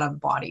heck out of the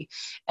body.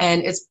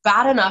 And it's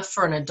bad enough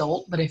for an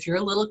adult, but if you're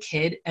a little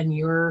kid and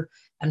your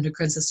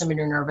endocrine system and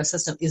your nervous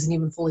system isn't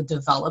even fully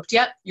developed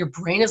yet, your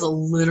brain is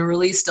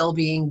literally still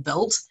being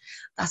built,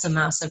 that's a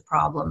massive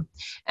problem.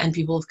 And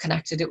people have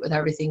connected it with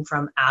everything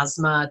from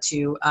asthma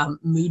to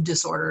mood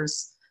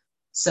disorders.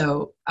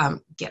 So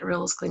get rid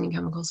of those cleaning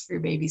chemicals for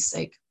your baby's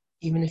sake,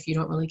 even if you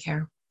don't really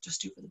care.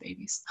 Just do it for the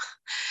babies.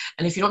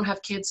 And if you don't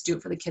have kids, do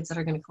it for the kids that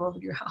are going to come over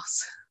to your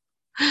house.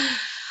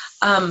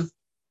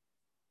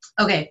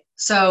 Okay,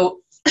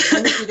 so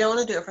and if you don't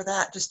want to do it for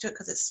that, just do it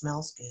because it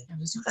smells good.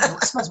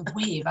 It smells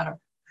way better.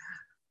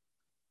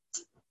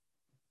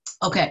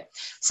 Okay,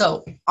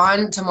 so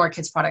on to more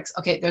kids products.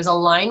 Okay, there's a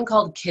line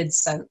called Kids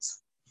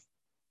Sense.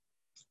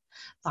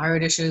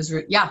 Thyroid issues,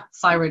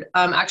 thyroid.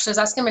 Actually, I was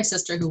asking my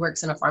sister who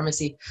works in a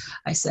pharmacy,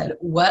 I said,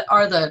 what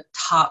are the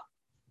top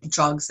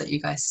drugs that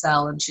you guys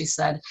sell? And she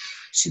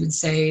would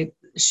say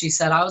she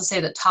said, I would say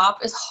the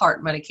top is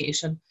heart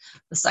medication,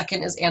 the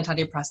second is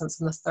antidepressants,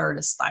 and the third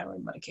is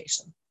thyroid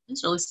medication. I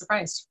was really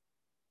surprised.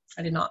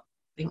 I did not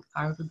think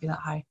thyroid would be that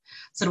high. I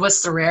said,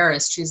 what's the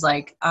rarest? She's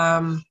like,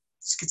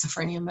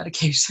 schizophrenia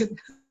medication.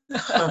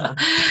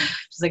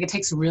 She's like, it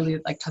takes really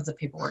like tons of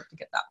paperwork to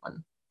get that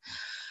one.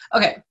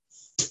 Okay.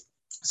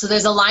 So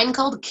there's a line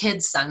called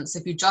Kid Sense.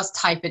 If you just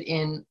type it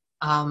in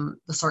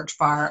the search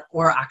bar,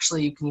 or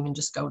actually you can even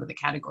just go to the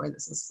category.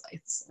 It's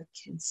like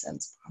Kid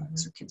Sense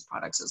products or kids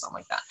products or something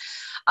like that.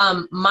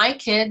 My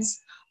kids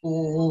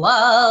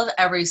love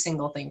every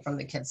single thing from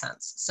the Kid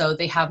Sense. So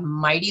they have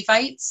Mighty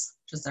Vites,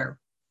 which is their,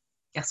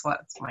 guess what?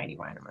 It's Mighty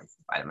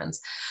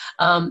vitamins.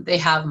 They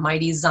have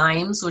Mighty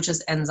Zymes, which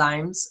is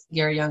enzymes.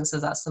 Gary Young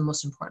says that's the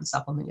most important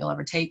supplement you'll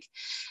ever take.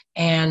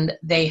 And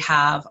they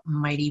have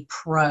Mighty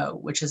Pro,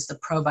 which is the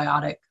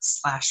probiotic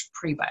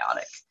 /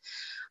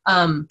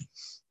 prebiotic.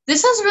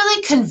 This is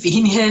really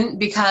convenient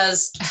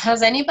because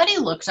has anybody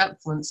looked up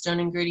Flintstone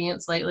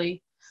ingredients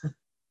lately?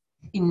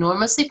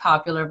 Enormously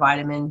popular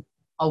vitamin.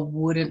 I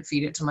wouldn't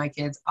feed it to my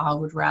kids. I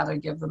would rather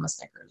give them a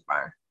Snickers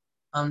bar.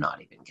 I'm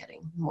not even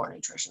kidding. More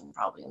nutrition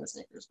probably in the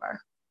Snickers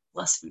bar.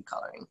 Less food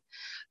coloring.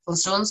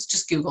 Flintstones,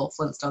 just Google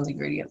Flintstones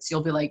ingredients.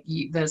 You'll be like,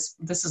 this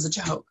is a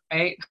joke,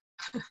 right?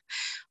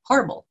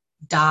 Horrible.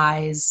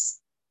 Dyes,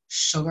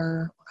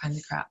 sugar, all kinds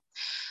of crap.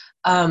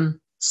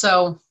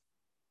 So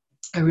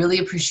I really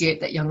appreciate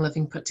that Young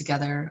Living put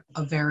together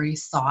a very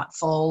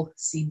thoughtful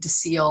seed to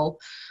seal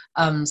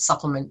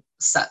supplement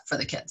set for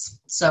the kids.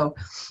 So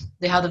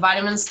they have the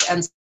vitamins, the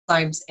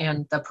enzymes,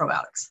 and the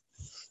probiotics.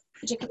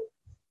 Jacob.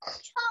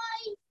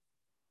 Hi.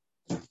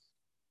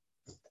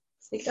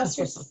 Speak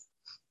dusters.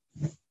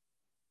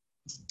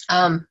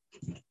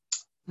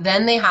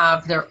 Then they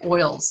have their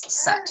oils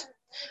set.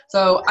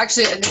 So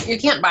actually, you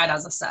can't buy it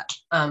as a set,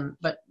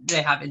 but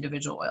they have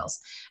individual oils.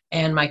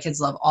 And my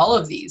kids love all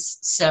of these.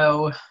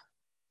 So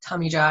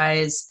tummy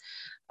jies,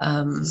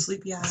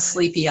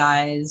 sleepy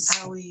eyes,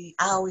 owie.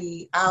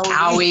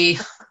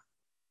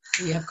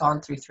 We have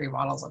gone through 3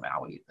 bottles of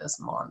owie this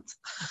month.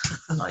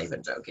 I'm not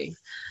even joking.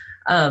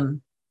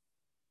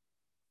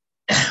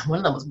 One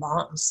of them was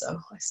Mom's, so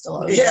I still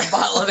owe a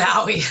bottle of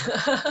owie.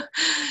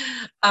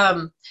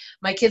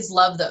 My kids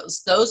love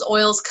those. Those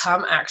oils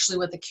come actually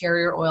with the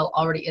carrier oil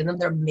already in them.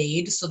 They're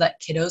made so that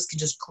kiddos can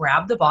just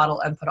grab the bottle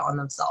and put it on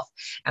themselves.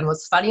 And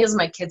what's funny is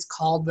my kids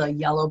called the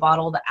yellow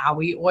bottle the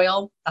owie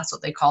oil. That's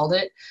what they called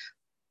it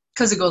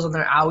because it goes on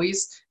their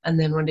owies. And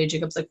then one day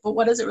Jacob's like, but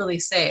what does it really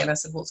say? And I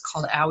said, well, it's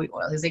called owie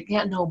oil. He's like,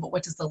 yeah, no, but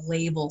what does the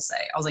label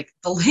say? I was like,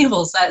 the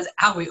label says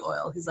owie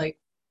oil. He's like,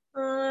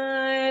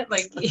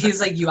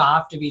 he's like, you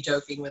have to be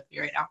joking with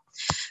me right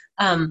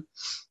now.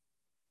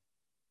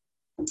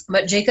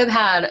 But Jacob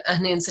had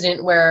an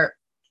incident where,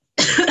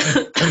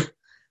 excuse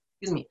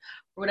me,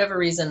 for whatever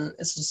reason,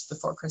 this was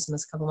before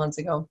Christmas, a couple months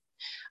ago.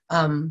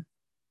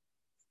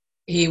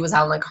 He was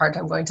having like a hard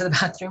time going to the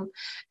bathroom,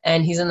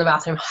 and he's in the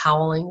bathroom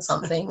howling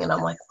something, and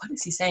I'm like, what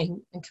is he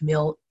saying? And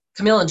Camille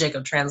and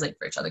Jacob translate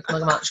for each other.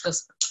 Camille comes out, she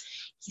goes,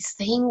 he's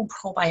saying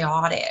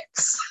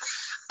probiotics.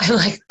 I'm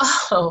like,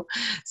 oh.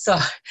 So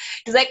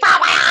he's like,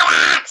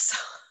 probiotics!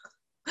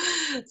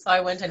 So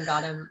I went and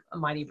got him a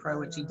Mighty Pro,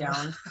 which he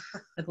downed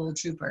like a little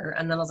trooper.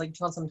 And then I was like, do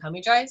you want some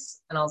tummy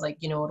jies? And I was like,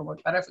 you know, it'll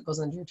work better if it goes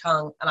into your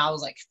tongue. And I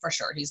was like, for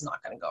sure, he's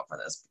not going to go for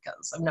this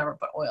because I've never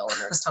put oil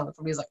under his tongue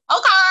before. He's like,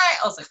 okay.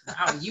 I was like,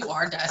 wow, you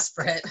are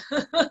desperate.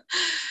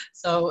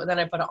 So then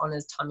I put it on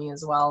his tummy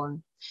as well.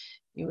 And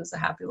he was a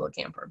happy little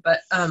camper.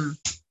 But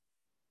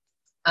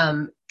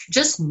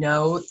just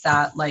know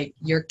that like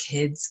your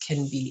kids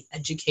can be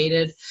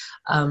educated.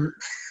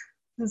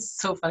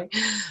 It's so funny.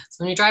 So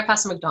when you drive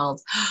past a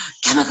McDonald's,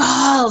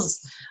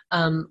 chemicals.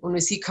 When we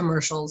see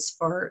commercials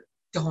for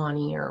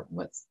Downy or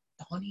what's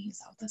Downy? Is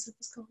that what this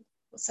is called?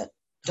 What's that?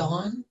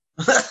 Dawn?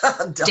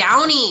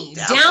 Downy.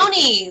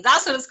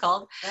 That's what it's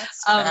called.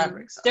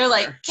 They're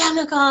like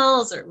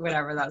chemicals or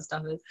whatever that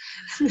stuff is.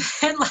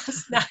 And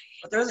last night,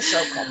 there's a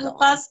show called Dawn.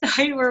 Last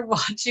night we're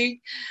watching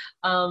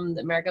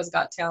America's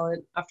Got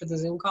Talent after the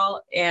Zoom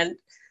call, and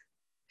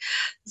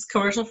this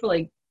commercial for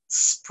like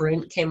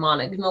Sprint came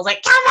on, and I was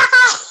like,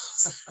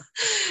 chemicals!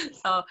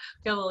 So I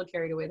got a little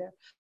carried away there.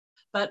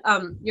 But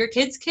your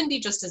kids can be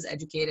just as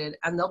educated,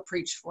 and they'll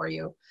preach for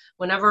you.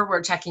 Whenever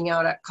we're checking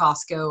out at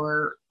Costco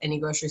or any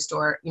grocery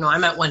store, you know,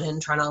 I'm at one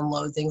end trying to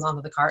unload things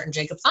onto the cart, and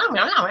Jacob's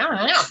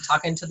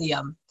talking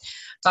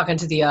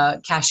to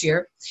the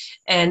cashier.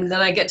 And then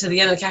I get to the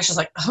end of the cashier's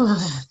like,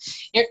 oh,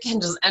 your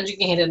kid just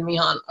educated me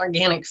on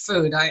organic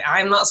food.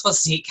 I'm not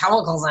supposed to eat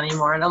chemicals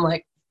anymore. And I'm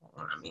like,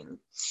 I mean,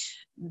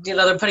 you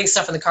know, they're putting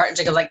stuff in the cart, and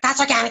Jacob's like, that's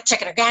organic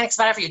chicken. Organic's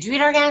better for you. Do you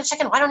eat organic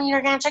chicken? Why don't you eat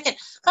organic chicken?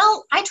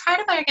 Well, I try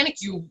to buy organic.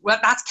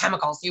 That's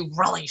chemicals. You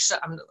really should.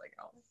 I'm just like,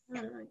 oh,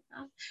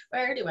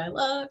 where do I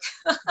look?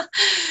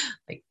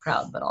 Like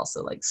proud, but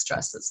also like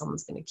stressed that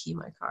someone's going to key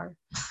my car.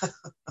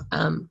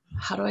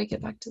 How do I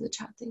get back to the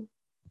chat thing?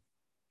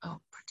 Oh,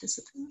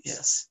 participants?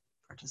 Yes,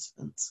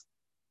 participants.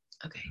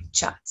 Okay,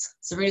 chats.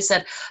 Sabrina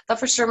said, thought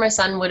for sure my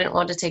son wouldn't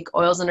want to take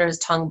oils under his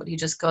tongue, but he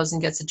just goes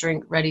and gets a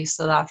drink ready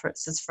so that after it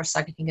sits for a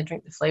second, he can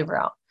drink the flavor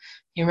out.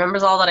 He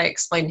remembers all that I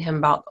explained to him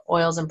about the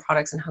oils and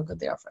products and how good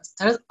they are for us.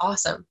 That is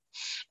awesome.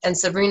 And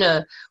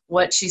Sabrina,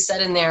 what she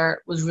said in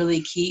there was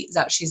really key, is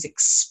that she's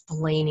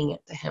explaining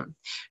it to him.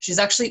 She's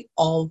actually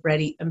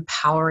already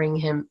empowering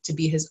him to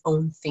be his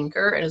own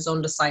thinker and his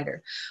own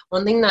decider.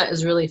 One thing that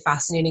is really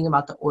fascinating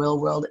about the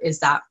oil world is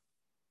that,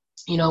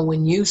 you know,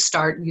 when you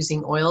start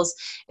using oils,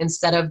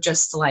 instead of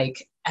just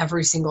like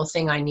every single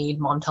thing I need,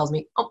 mom tells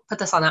me, oh, put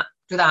this on that,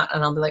 do that.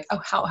 And I'll be like,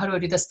 oh, how do I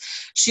do this?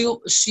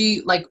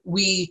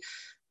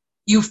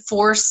 You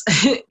force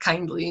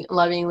kindly,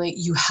 lovingly,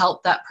 you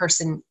help that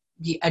person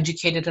be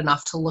educated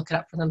enough to look it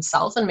up for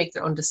themselves and make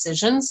their own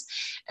decisions.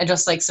 And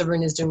just like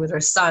Sabrina's doing with her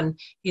son,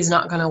 he's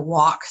not going to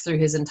walk through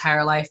his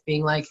entire life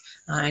being like,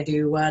 I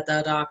do what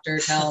the doctor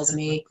tells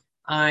me.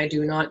 I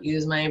do not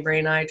use my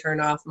brain. I turn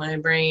off my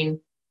brain.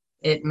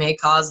 It may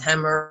cause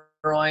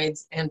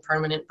hemorrhoids and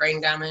permanent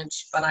brain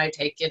damage, but I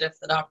take it if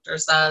the doctor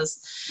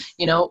says.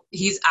 You know,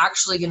 he's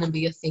actually going to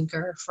be a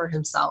thinker for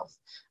himself,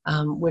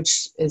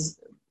 which is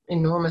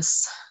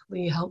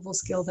enormously helpful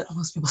skill that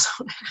most people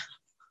don't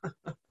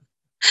have.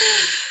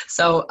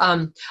 So,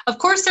 of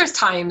course, there's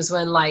times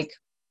when, like,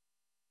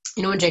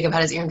 you know, when Jacob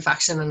had his ear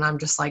infection and I'm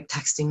just like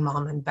texting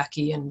mom and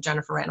Becky and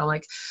Jennifer, right? And I'm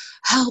like,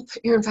 help,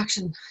 ear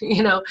infection,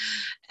 you know,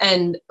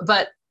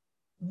 but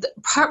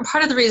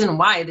part of the reason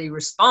why they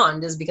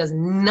respond is because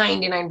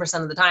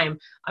 99% of the time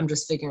I'm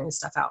just figuring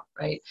stuff out,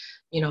 right?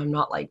 You know, I'm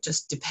not like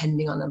just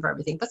depending on them for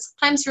everything, but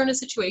sometimes you're in a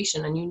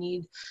situation and you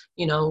need,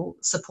 you know,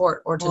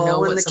 support or to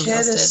know when what the kid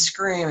is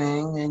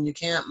screaming and you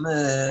can't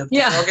move,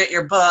 yeah, go get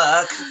your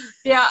book.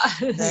 Yeah,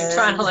 you're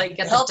trying to like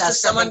get it helps if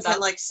someone can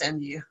like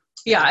send you.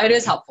 Yeah, it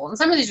is helpful, and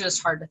sometimes it's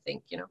just hard to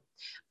think, you know.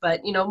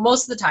 But you know,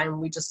 most of the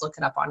time we just look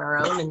it up on our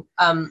own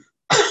and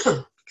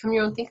become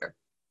your own thinker.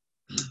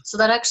 So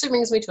that actually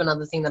brings me to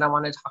another thing that I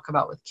want to talk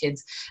about with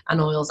kids and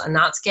oils, and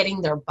that's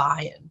getting their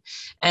buy-in.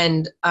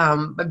 And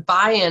by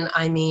buy-in,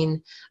 I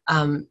mean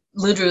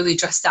literally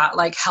just that,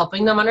 like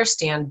helping them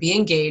understand, be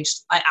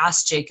engaged. I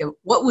asked Jacob,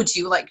 what would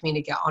you like me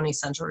to get on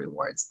Essential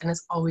Rewards? And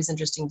it's always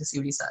interesting to see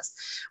what he says.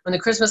 When the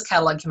Christmas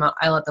catalog came out,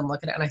 I let them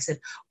look at it and I said,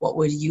 what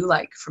would you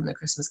like from the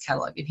Christmas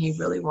catalog? And he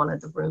really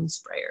wanted the room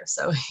sprayer.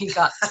 So he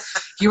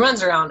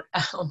runs around.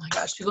 Oh my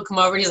gosh, people come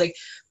over and he's like,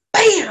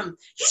 bam,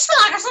 you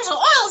smell like essential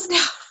oils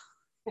now.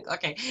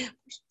 Okay,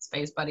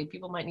 space, buddy.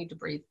 People might need to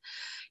breathe.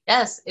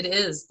 Yes, it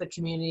is the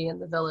community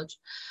and the village.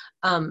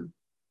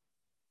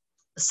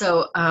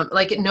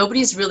 Like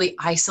nobody's really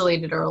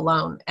isolated or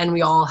alone, and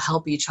we all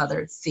help each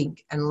other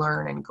think and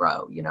learn and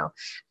grow, you know.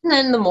 And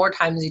then the more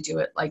times you do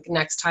it, like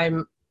next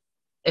time,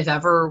 if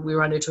ever we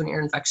run into an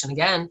ear infection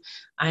again,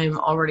 I'm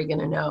already going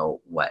to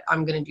know what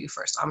I'm going to do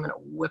first. I'm going to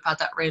whip out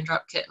that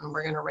raindrop kit, and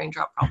we're going to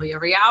raindrop probably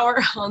every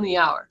hour on the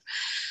hour.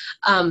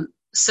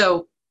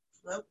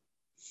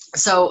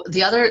 So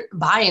the other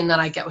buy-in that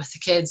I get with the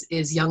kids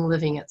is Young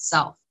Living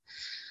itself.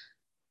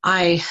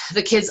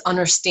 The kids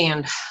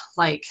understand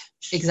like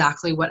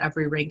exactly what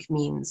every rank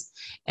means.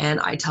 And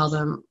I tell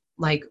them,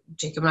 like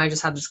Jacob and I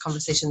just had this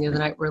conversation the other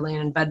night. We're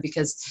laying in bed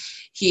because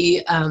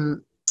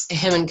him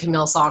and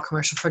Camille saw a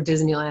commercial for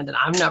Disneyland, and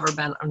I've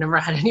never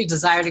had any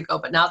desire to go,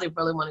 but now they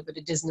really want to go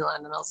to Disneyland.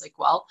 And I was like,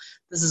 well,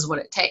 this is what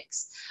it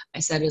takes. I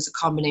said, it's a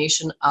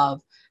combination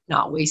of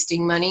not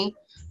wasting money,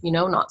 you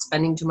know, not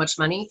spending too much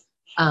money,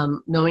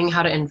 knowing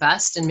how to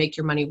invest and make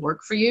your money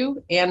work for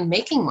you, and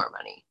making more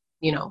money,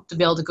 you know, to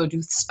be able to go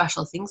do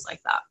special things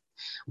like that.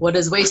 What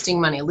is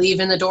wasting money?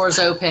 Leaving the doors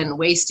open,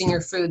 wasting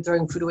your food,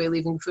 throwing food away,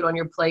 leaving food on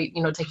your plate,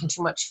 you know, taking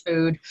too much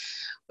food,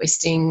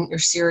 wasting your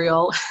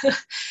cereal,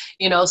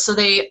 you know. So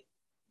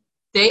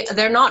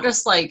they're not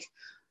just like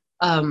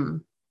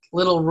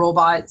little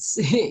robots,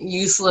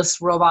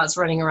 useless robots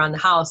running around the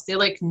house. They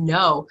like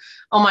know,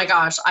 oh my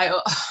gosh,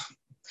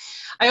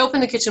 I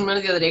opened the kitchen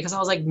window the other day because I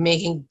was like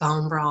making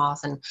bone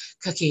broth and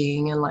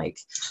cooking and like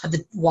had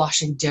the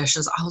washing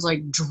dishes. I was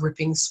like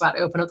dripping sweat. I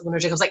opened up the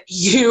window. I was like,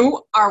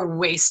 you are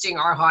wasting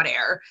our hot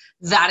air.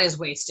 That is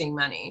wasting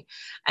money.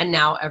 And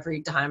now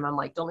every time I'm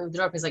like, don't leave the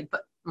door. He's like,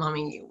 but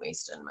mommy, you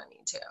wasted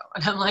money too.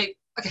 And I'm like,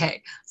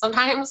 okay,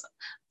 sometimes,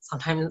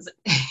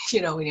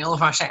 you know, we need a little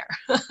fresh air.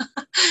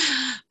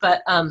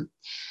 But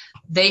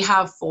they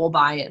have full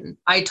buy-in.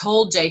 I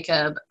told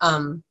Jacob,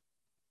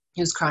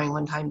 he was crying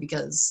one time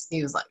because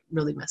he was like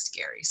really missed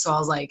Gary. So I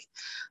was like,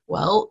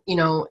 well, you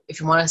know,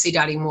 if you want to see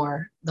daddy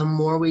more, the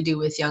more we do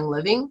with Young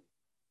Living,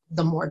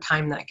 the more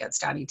time that gets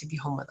daddy to be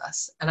home with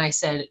us. And I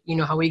said, you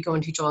know how we go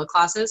and teach oil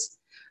classes?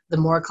 The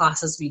more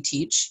classes we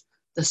teach,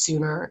 the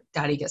sooner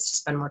daddy gets to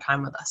spend more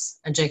time with us.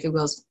 And Jacob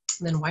goes,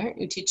 then why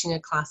aren't you teaching a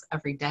class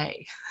every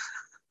day?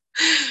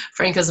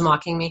 Frank is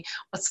mocking me.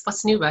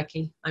 What's new,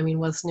 Becky? I mean,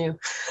 what's new?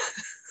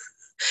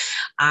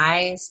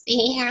 I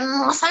see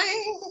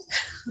nothing.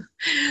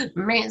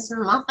 Miss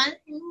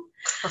nothing.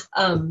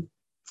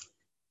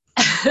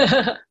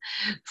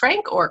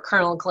 Frank or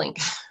Colonel Klink?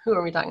 Who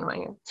are we talking about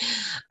here?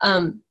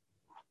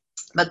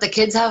 But the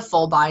kids have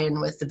full buy-in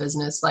with the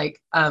business.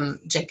 Like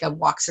Jacob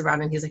walks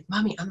around and he's like,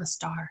 Mommy, I'm a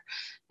star.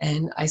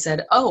 And I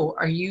said, oh,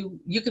 you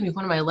can be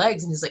one of my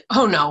legs. And he's like,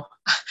 oh no,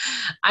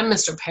 I'm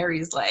Mr.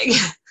 Perry's leg.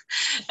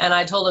 And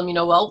I told him,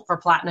 well, for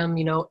platinum,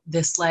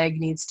 this leg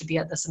needs to be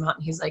at this amount.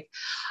 And he's like,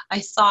 I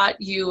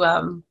thought you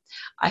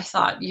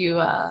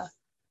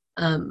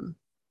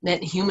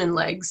meant human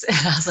legs. And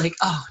I was like,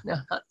 oh no,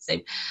 not the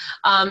same.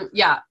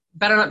 Yeah,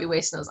 better not be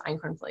wasting those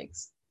einkorn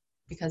flakes,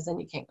 because then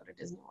you can't go to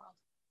Disney World.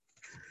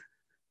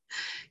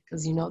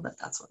 Because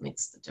that's what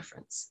makes the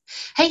difference.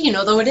 Hey,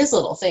 though, it is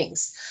little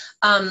things.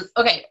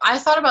 Okay, I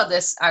thought about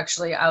this,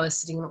 actually. I was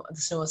sitting, the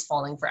snow was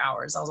falling for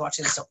hours. I was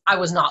watching the snow. I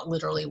was not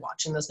literally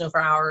watching the snow for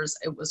hours.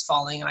 It was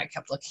falling, and I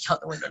kept looking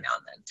out the window now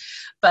and then.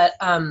 But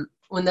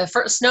when the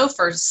snow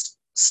first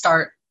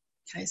starts,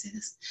 can I say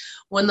this?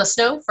 When the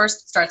snow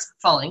first starts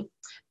falling,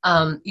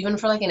 even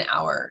for like an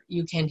hour,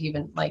 you can't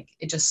even,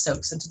 it just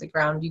soaks into the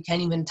ground. You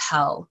can't even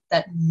tell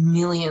that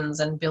millions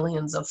and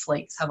billions of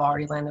flakes have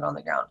already landed on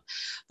the ground.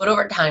 But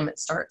over time, it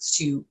starts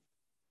to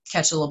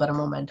catch a little bit of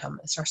momentum.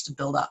 It starts to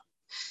build up.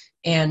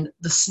 And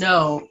the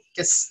snow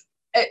gets,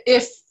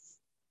 if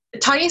a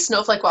tiny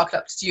snowflake walked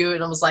up to you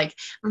and it was like,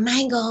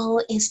 my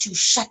goal is to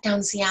shut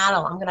down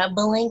Seattle. I'm going to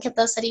blanket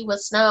the city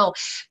with snow.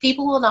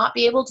 People will not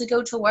be able to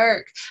go to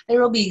work.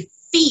 There will be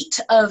feet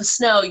of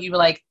snow. You'd be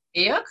like,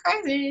 you're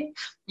crazy.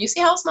 You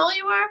see how small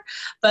you are?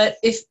 But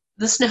if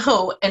the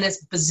snow and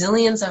its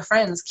bazillions of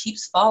friends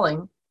keeps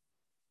falling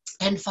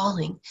and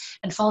falling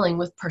and falling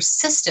with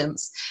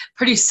persistence,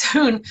 pretty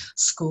soon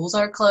schools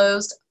are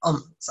closed.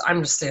 So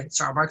I'm just saying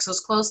Starbucks was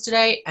closed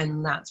today,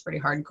 and that's pretty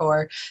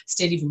hardcore.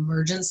 State of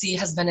emergency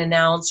has been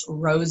announced.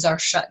 Roads are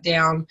shut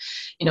down.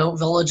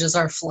 Villages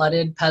are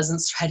flooded.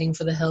 Peasants heading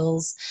for the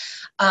hills.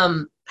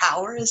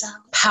 Power is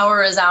out.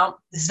 Power is out.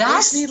 The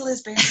Space Needle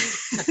is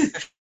buried.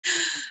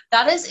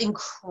 That is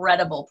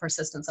incredible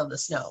persistence of the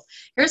snow.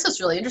 Here's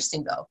what's really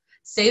interesting, though.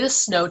 Say the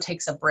snow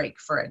takes a break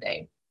for a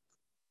day.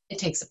 It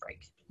takes a break.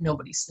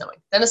 Nobody's snowing.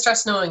 Then it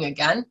starts snowing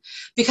again.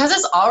 Because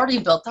it's already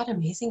built that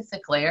amazing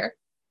thick layer,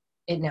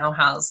 it now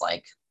has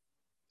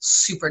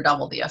super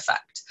double the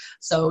effect.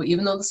 So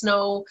even though the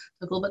snow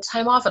took a little bit of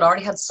time off, it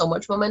already had so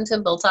much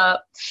momentum built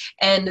up.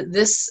 And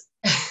this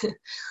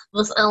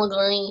this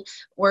allegory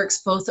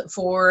works both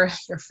for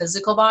your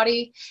physical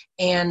body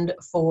and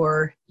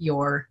for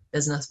your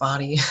business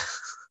body.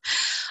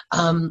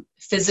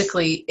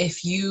 Physically,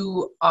 if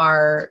you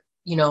are,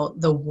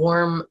 the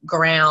warm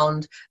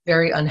ground,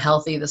 very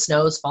unhealthy, the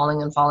snow is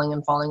falling and falling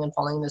and falling and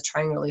falling, and it's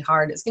trying really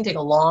hard, it's going to take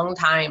a long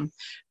time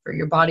for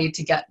your body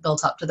to get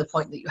built up to the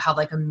point that you have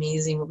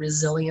amazing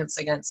resilience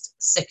against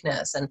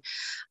sickness. And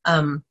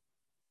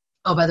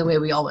oh, by the way,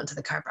 we all went to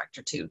the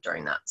chiropractor too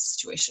during that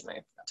situation.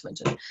 I forgot to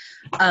mention.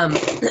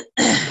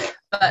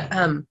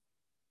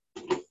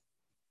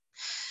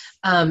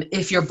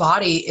 If your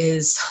body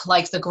is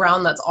like the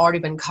ground that's already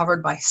been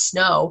covered by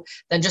snow,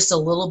 then just a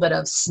little bit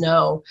of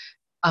snow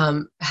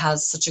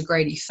has such a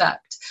great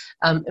effect.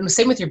 And the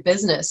same with your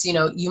business.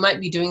 You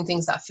might be doing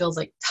things that feels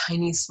like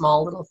tiny,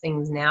 small little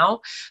things now,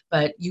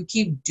 but you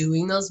keep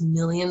doing those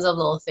millions of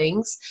little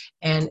things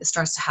and it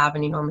starts to have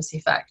an enormous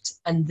effect.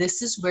 And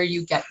this is where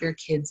you get your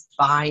kids'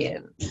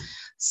 buy-in.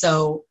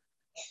 So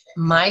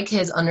my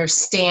kids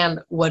understand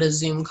what a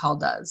Zoom call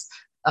does.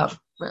 Well,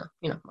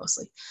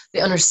 mostly.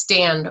 They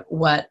understand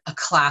what a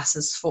class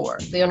is for.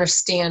 They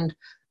understand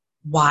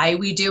why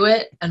we do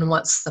it and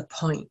what's the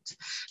point.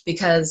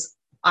 Because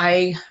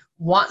I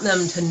want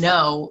them to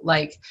know,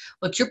 look,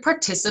 you're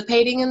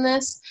participating in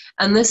this,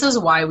 and this is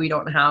why we're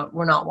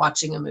not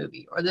watching a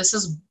movie, or this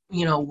is,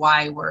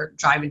 why we're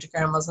driving to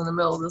grandma's in the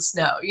middle of the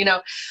snow,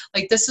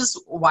 this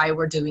is why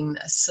we're doing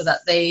this, so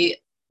that they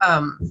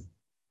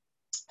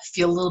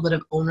feel a little bit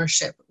of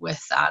ownership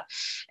with that.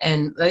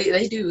 And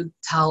they do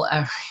tell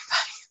everybody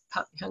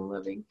about Young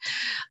Living.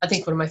 I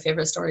think one of my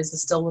favorite stories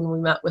is still when we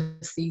met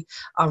with the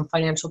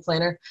financial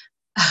planner.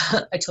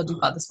 I told you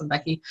about this one,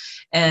 Becky.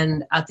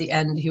 And at the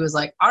end, he was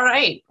like, all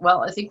right,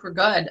 well, I think we're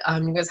good.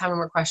 You guys have any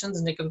more questions?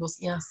 And Jacob goes,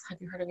 yes, have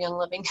you heard of Young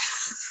Living?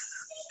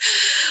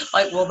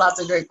 Well, that's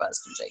a great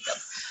question, Jacob.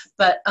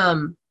 But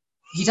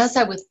he does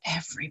that with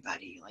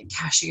everybody,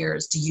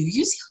 cashiers. Do you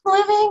use Young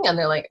Living? And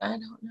they're like, I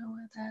don't know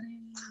what that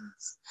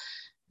is.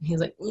 And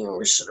he's like,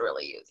 you should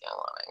really use Young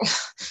Living.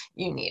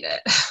 You need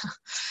it.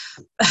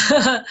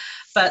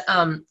 But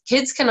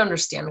kids can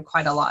understand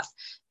quite a lot.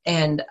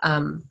 And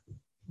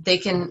they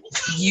can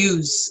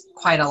use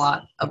quite a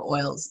lot of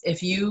oils.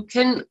 If you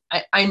can,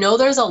 I know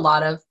there's a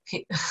lot of,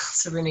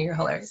 Sabrina, you're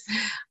hilarious.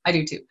 I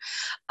do too.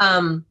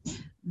 I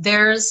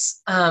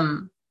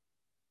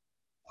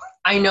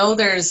know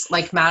there's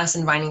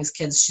Madison Vining's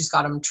kids, she's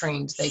got them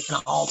trained. They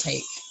can all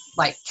take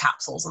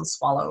capsules and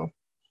swallow.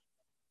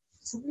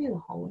 Somebody in the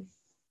hallway.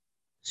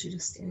 She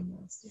just standing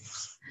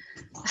downstairs.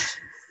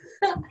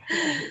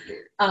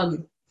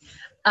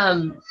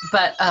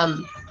 But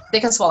they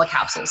can swallow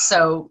capsules.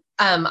 So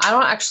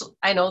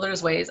I know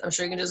there's ways. I'm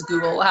sure you can just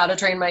Google how to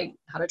train a dragon,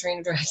 how to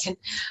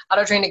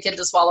train a kid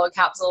to swallow a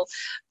capsule.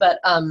 But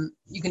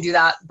you can do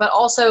that. But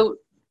also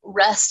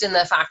rest in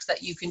the fact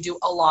that you can do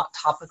a lot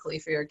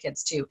topically for your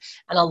kids too.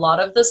 And a lot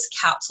of those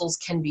capsules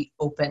can be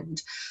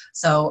opened.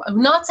 So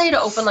I'm not saying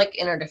to open like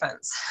inner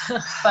defense,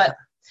 but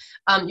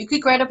you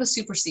could grind up a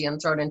Super C and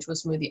throw it into a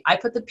smoothie. I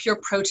put the Pure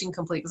Protein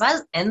Complete because it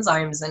has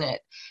enzymes in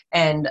it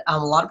and a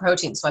lot of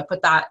protein. So I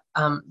put that,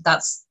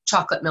 that's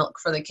chocolate milk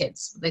for the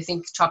kids. They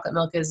think chocolate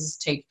milk is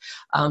take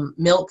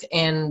milk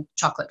and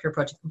chocolate Pure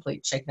Protein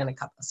Complete shaken in a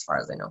cup, as far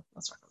as I know.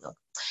 That's chocolate milk.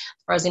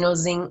 As far as I know,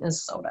 Zing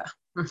is soda.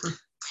 I'm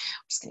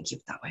just going to keep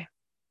it that way.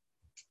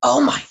 Oh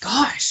my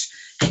gosh.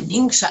 And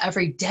Ningxia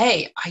every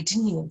day. I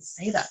didn't even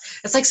say that.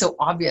 It's like so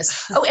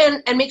obvious. Oh,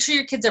 and make sure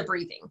your kids are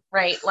breathing,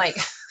 right? Like,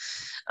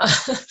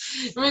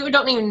 we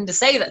don't even need to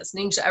say this.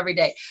 Ningxia every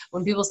day.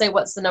 When people say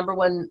what's the number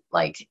one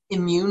like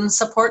immune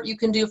support you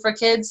can do for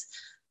kids,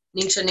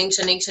 Ningxia,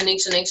 Ningxia, Ningxia,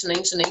 Ningxia, Ningxia,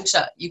 Ningxia,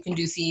 Ningxia. You can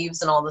do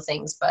thieves and all the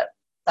things, but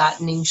that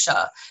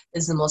Ningxia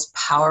is the most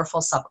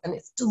powerful supplement, and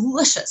it's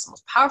delicious. The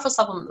most powerful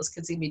supplement those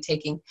kids can be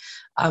taking.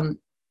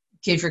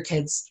 Give your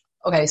kids.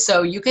 Okay,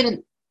 so you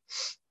can.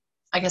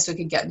 I guess we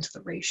could get into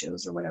the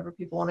ratios or whatever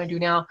people want to do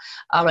now.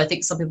 I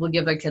think some people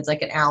give their kids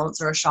like an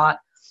ounce or a shot.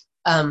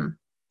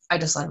 I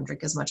just let them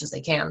drink as much as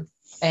they can.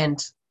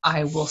 And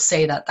I will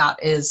say that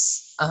that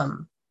is a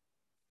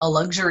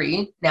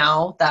luxury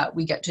now that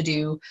we get to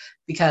do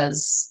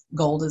because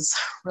gold is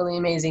really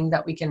amazing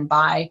that we can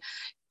buy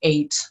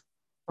 8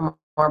 or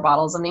more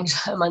bottles of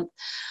Ningxia a month.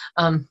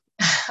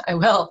 I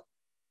will.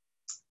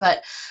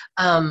 But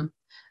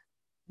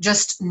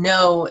just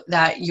know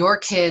that your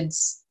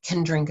kids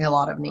can drink a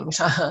lot of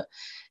Ningxia.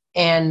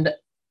 And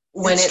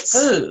when it's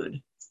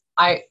food.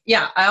 I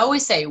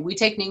always say we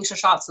take Ningxia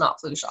shots, not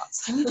flu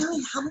shots. Can you tell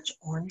me how much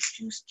orange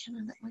juice can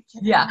I let my kid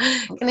have? Yeah.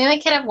 Can I let my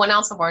kid have 1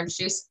 ounce of orange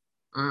juice?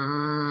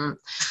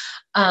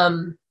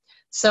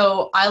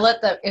 So I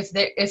let them, if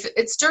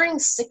it's during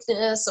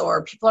sickness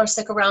or people are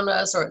sick around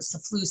us or it's the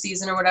flu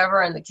season or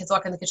whatever, and the kids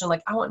walk in the kitchen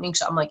like, I want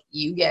Ningxia. I'm like,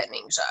 you get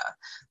Ningxia.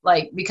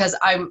 Like, because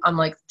I'm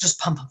like, just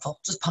pump them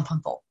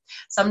full.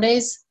 Some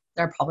days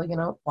they're probably going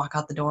to walk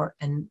out the door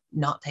and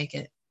not take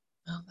it.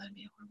 Oh, that'd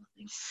be a horrible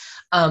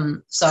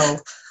thing. So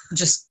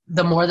just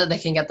the more that they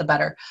can get, the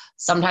better.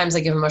 Sometimes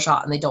I give them a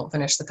shot and they don't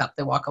finish the cup.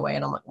 They walk away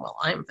and I'm like, well,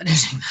 I'm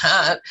finishing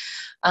that.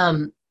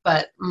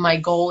 But my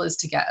goal is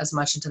to get as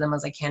much into them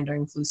as I can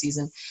during flu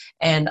season.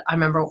 And I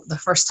remember the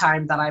first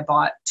time that I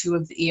bought 2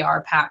 of the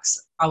ER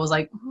packs, I was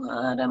like,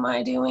 what am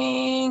I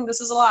doing? This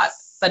is a lot.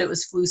 But it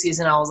was flu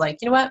season. I was like,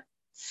 you know what?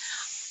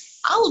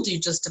 I'll do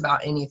just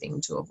about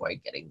anything to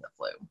avoid getting the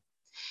flu.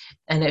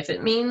 And if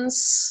it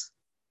means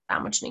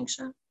that much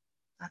Ningxia,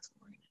 that's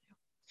what we're going to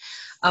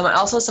do. I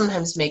also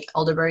sometimes make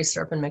elderberry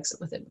syrup and mix it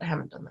with it, but I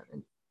haven't done that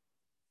in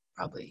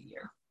probably a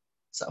year.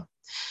 So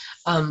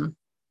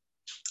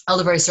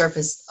elderberry syrup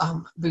is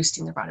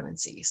boosting their vitamin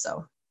C.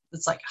 So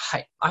it's like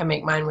I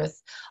make mine with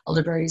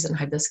elderberries and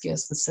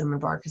hibiscus and cinnamon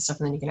bark and stuff,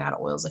 and then you can add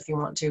oils if you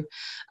want to.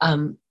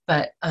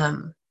 But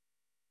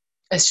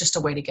it's just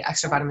a way to get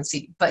extra vitamin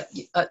C. But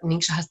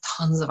Ningxia has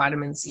tons of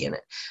vitamin C in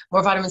it.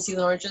 More vitamin C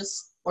than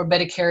oranges, or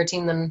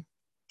beta-carotene than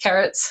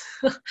carrots.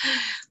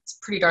 It's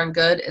pretty darn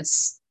good.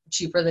 It's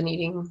cheaper than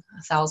eating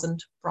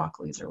 1,000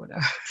 broccolis or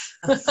whatever.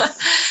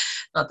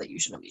 Not that you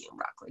shouldn't be eating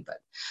broccoli, but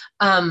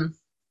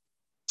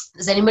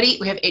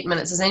we have 8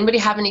 minutes. Does anybody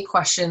have any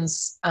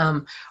questions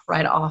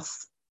right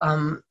off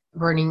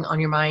burning on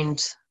your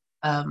mind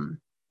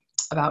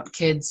about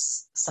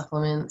kids,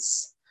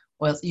 supplements?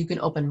 Well, you can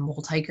open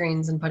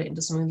multigrains and put it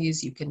into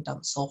smoothies. You can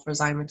dump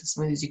sulfurzyme into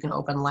smoothies. You can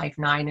open Life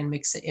 9 and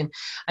mix it in.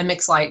 I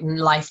mix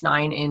Life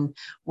 9 in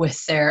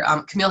with their,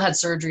 Camille had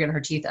surgery on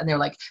her teeth and they're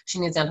like, she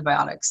needs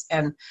antibiotics.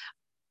 And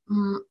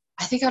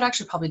I think I would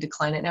actually probably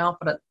decline it now,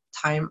 but at the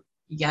time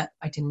yet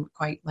I didn't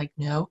quite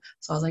know.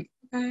 So I was like,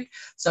 okay.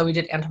 So we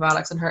did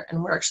antibiotics in her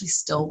and we're actually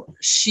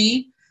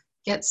she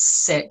gets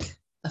sick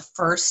the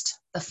first,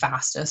 the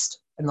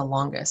fastest, and the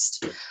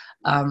longest.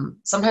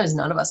 Sometimes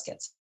none of us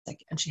get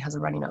sick and she has a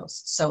runny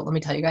nose. So let me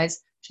tell you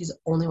guys, she's the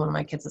only one of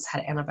my kids that's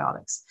had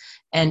antibiotics.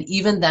 And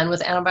even then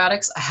with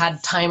antibiotics, I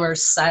had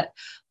timers set.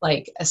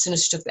 Like as soon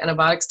as she took the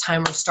antibiotics,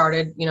 timer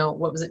started,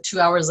 2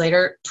 hours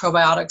later,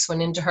 probiotics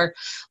went into her.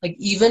 Like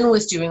even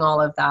with doing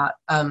all of that,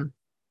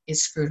 it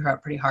screwed her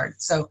up pretty hard.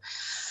 So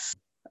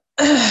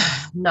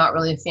not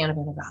really a fan of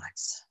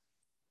antibiotics.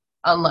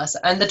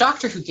 And the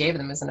doctor who gave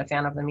them isn't a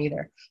fan of them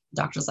either.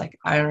 The doctor's like,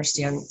 I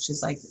understand.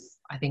 She's like,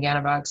 I think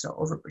antibiotics are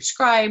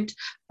overprescribed,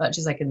 but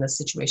she's like, in this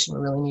situation,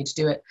 we really need to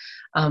do it.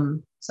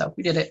 So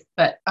we did it.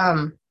 But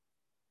if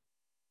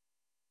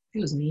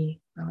it was me,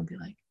 I would be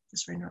like,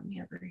 just rain on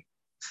me every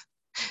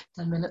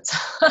 10 minutes.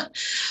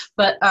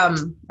 But,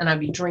 and I'd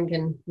be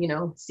drinking,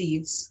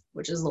 Thieves,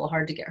 which is a little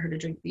hard to get her to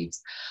drink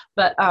Thieves.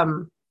 But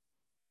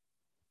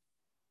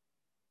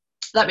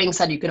that being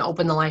said, you can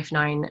open the Life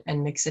 9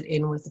 and mix it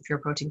in with the Pure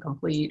Protein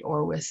Complete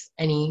or with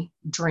any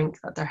drink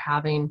that they're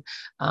having.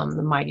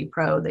 The Mighty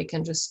Pro, they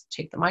can just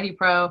take the Mighty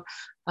Pro.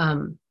 By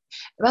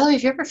the way,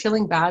 if you're ever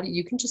feeling bad,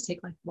 you can just take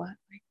 10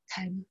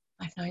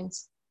 Life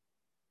 9s.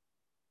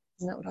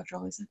 Isn't that what Dr.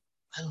 always said?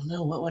 I don't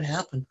know. What would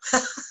happen?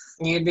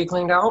 You'd be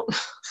cleaned out.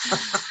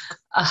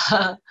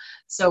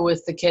 So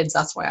with the kids,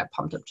 that's why I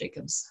pumped up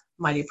Jacob's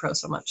Mighty Pro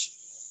so much.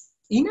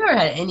 He never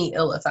had any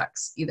ill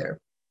effects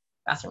either,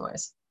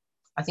 bathroom-wise.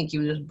 I think he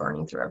was just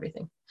burning through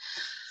everything.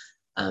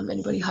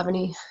 Anybody have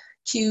any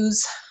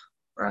cues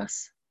for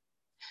us?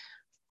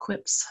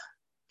 Quips,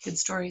 kid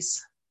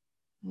stories,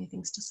 any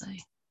things to say?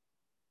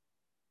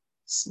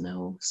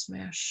 Snow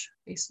smash,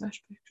 face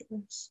smash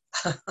pictures.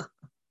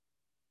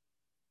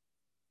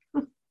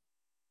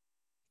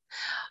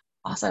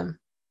 Awesome.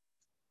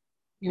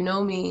 You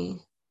know me.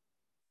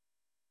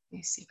 Let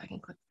me see if I can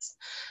click this.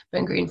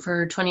 Been green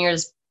for 20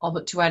 years, all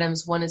but 2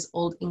 items. One is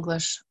Old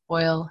English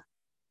oil.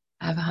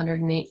 I have a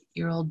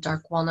 108-year-old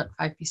dark walnut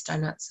 5-piece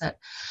dinette set.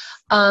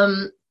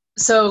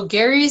 So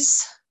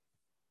Gary's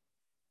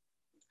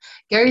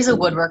a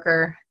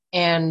woodworker,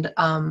 and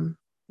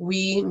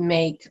we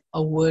make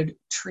a wood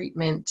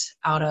treatment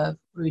out of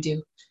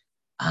redo,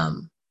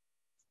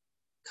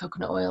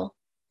 coconut oil,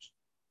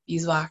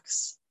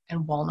 beeswax,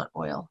 and walnut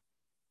oil.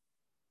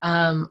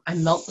 I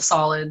melt the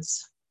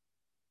solids,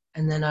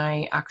 and then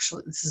I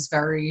actually, this is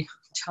very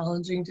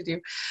challenging to do,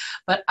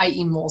 but I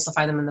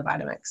emulsify them in the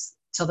Vitamix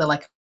till they're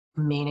like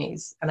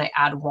mayonnaise, and I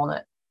add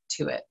walnut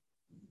to it,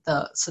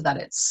 so that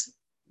it's,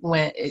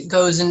 when it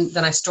goes in,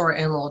 then I store it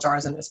in little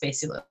jars, and it's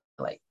basically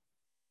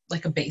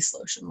like a base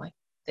lotion, like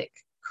thick,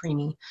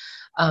 creamy.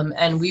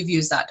 And we've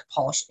used that to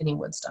polish any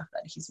wood stuff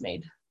that he's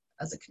made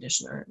as a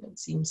conditioner, and it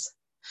seems,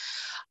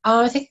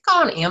 I think it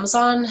got on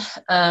Amazon.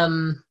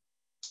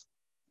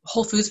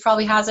 Whole Foods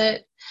probably has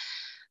it.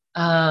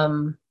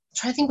 I'm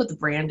trying to think what the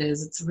brand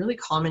is. It's a really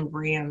common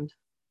brand.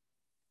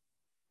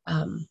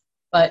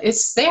 But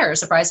it's there,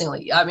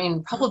 surprisingly. I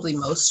mean, probably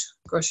most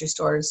grocery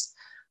stores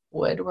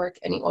would work.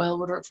 Any oil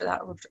would work for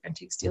that. Worked for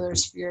Antique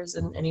Dealers for years,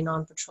 and any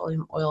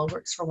non-petroleum oil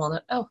works for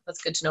walnut. Oh,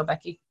 that's good to know,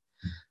 Becky.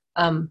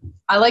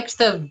 I liked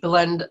the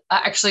blend.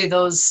 Actually,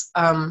 those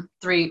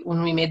 3,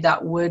 when we made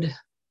that wood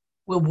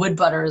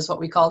butter is what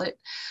we called it.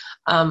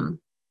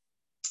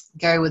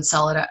 Gary would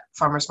sell it at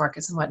farmers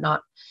markets and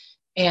whatnot,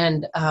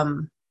 and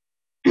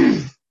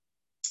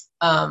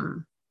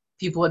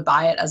people would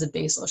buy it as a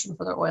base lotion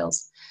for their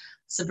oils.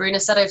 Sabrina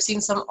said, I've seen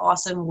some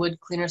awesome wood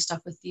cleaner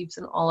stuff with thieves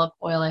and olive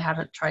oil. I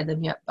haven't tried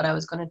them yet, but I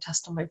was going to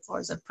test on my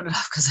floors. I put it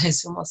off because I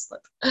assume I'll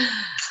slip.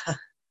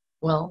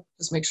 Well,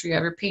 just make sure you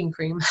have your pain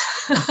cream.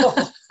 Owie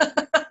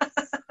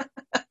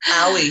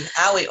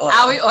oil.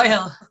 Owie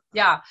oil.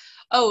 Yeah.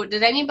 Oh,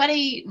 did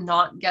anybody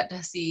not get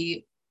to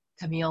see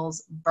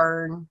Camille's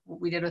burn?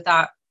 What we did with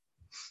that?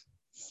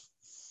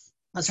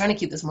 I was trying to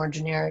keep this more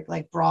generic,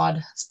 like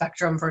broad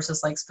spectrum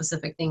versus like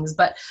specific things.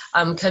 But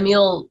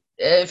Camille,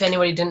 if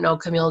anybody didn't know,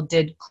 Camille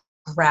did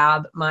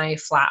grab my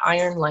flat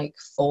iron, like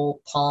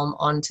full palm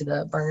onto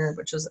the burner,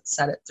 which was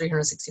set at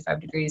 365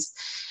 degrees.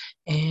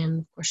 And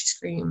of course she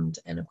screamed.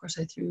 And of course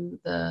I threw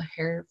the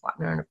hair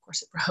flattener, and of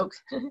course it broke.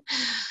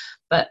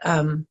 But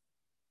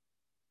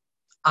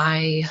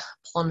I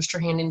plunged her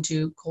hand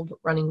into cold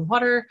running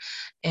water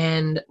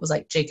and was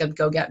like, Jacob,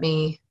 go get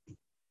me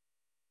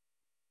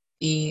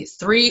the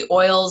 3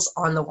 oils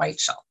on the white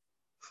shell.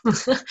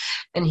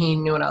 And he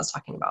knew what I was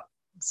talking about.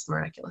 It's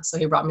miraculous. So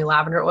he brought me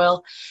lavender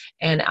oil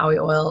and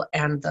Owie oil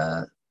and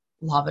the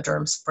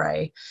Lavaderm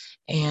spray.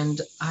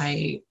 And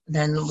I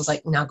then was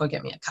like, now go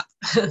get me a cup.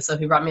 So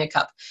he brought me a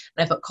cup,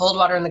 and I put cold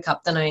water in the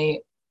cup. Then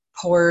I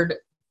poured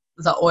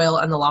the oil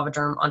and the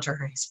Lavaderm onto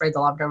her. He sprayed the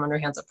Lavaderm on her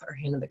hands. I put her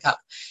hand in the cup.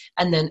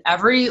 And then at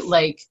first it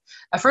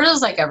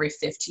was like every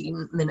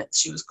 15 minutes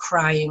she was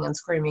crying and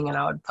screaming, and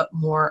I would put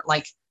more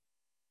like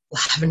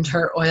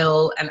lavender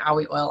oil and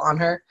Owie oil on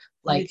her.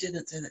 Like, you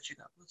didn't say that you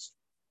got blistered.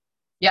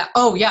 Yeah.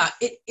 Oh, yeah.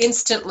 It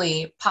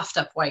instantly puffed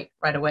up white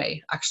right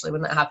away, actually,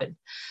 when that happened.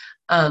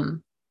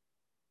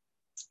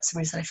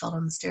 Somebody said I fell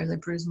down the stairs. I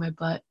bruised my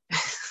butt.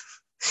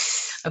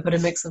 I put a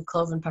mix of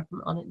clove and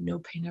peppermint on it. No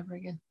pain ever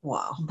again.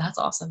 Wow. That's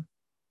awesome.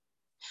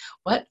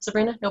 What,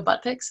 Sabrina? No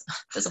butt pics?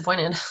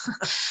 Disappointed.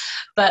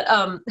 But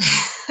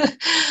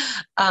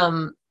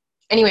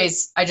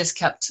anyways, I just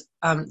kept,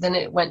 then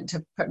it went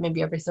to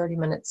maybe every 30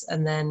 minutes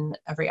and then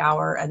every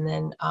hour. And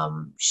then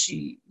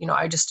she,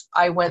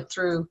 I went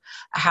through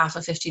a half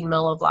of 15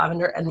 ml of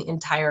lavender and the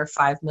entire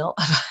 5 ml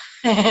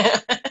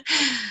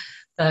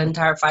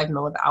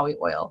of Owie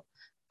oil.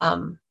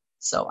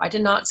 So I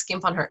did not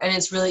skimp on her. And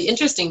it's really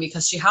interesting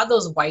because she had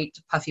those white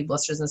puffy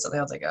blisters and something.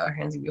 I was like, oh, her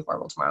hand's gonna be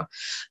horrible tomorrow.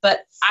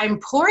 But I'm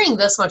pouring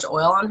this much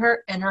oil on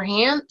her, and her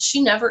hand,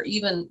 she never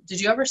even, did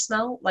you ever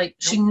smell? Like,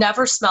 she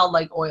never smelled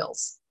like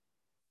oils.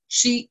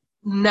 She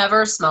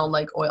never smelled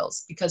like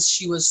oils because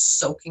she was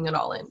soaking it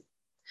all in.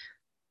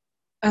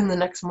 And the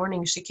next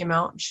morning she came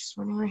out and she's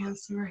running her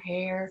hands through her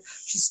hair.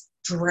 She's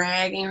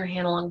dragging her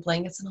hand along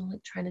blankets, and I'm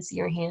like trying to see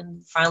her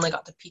hand. Finally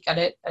got to peek at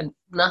it, and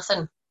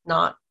nothing.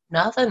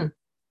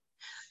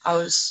 I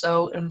was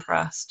so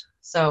impressed.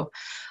 So,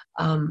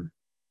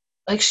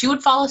 like, she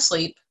would fall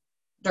asleep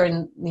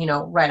during,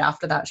 right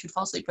after that. She'd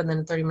fall asleep, and then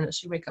in 30 minutes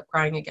she'd wake up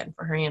crying again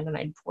for her hand, and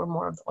I'd pour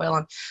more of the oil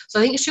on. So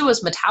I think she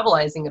was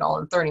metabolizing it all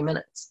in 30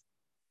 minutes.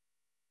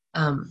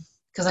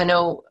 Because I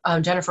know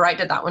Jennifer Wright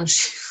did that when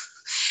she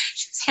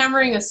was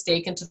hammering a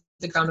steak into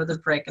the ground with a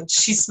brick, and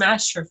she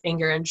smashed her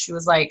finger, and she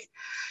was like,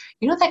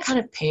 you know that kind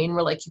of pain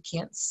where like you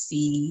can't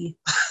see,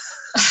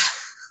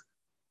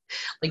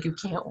 like you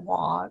can't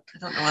walk. I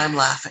don't know why I'm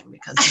laughing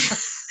because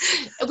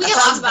we can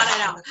laugh about it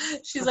now.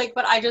 She's like,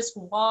 but I just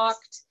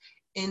walked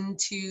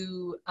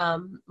into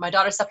my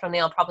daughter stepped on a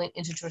nail, probably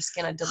into her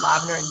skin. I did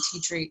lavender and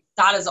tea tree.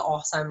 That is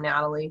awesome,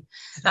 Natalie.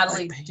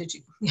 Natalie, did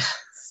you? Yeah.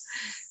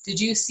 Did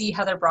you see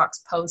Heather Brock's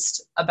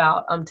post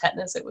about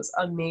tetanus? It was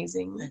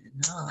amazing. I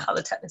did not. How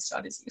the tetanus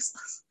shot is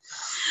useless.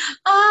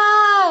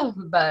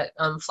 But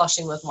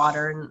flushing with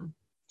water, and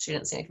she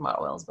didn't say anything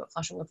about oils, but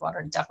flushing with water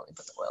and definitely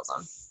put the oils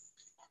on.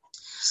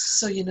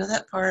 So you know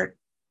that part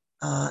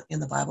in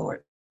the Bible where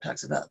it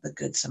talks about the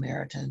Good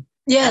Samaritan?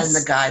 Yes. And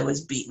the guy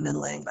was beaten and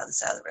laying by the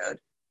side of the road.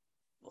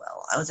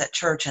 Well, I was at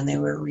church and they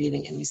were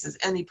reading, and he says,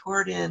 and he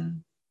poured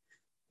in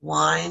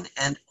wine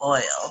and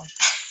oil.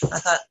 I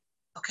thought,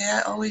 okay,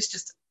 I always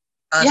just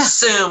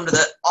assumed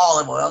that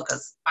olive oil,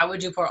 because I would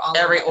do pour olive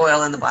every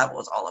oil in the Bible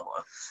was olive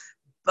oil.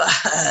 But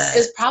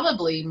it's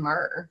probably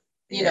myrrh,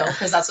 you know,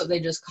 because that's what they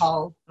just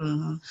call.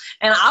 Mm-hmm.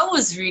 And I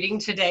was reading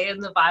today in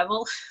the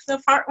Bible the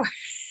part where it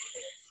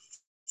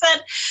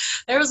said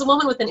there was a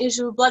woman with an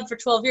issue of blood for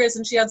 12 years,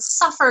 and she had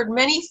suffered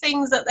many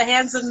things at the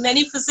hands of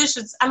many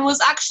physicians and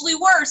was actually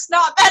worse,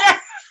 not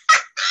better.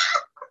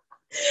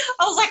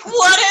 I was like,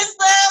 what is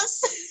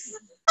this?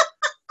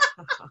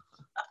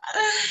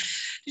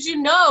 Did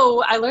you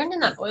know, I learned in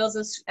that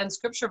Oils and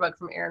Scripture book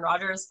from Aaron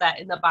Rodgers that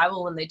in the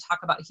Bible, when they talk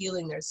about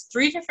healing, there's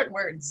 3 different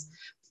words.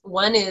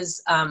 One is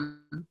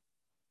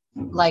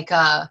like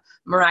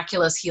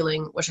miraculous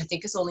healing, which I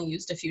think is only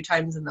used a few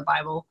times in the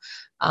Bible,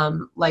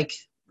 like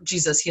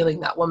Jesus healing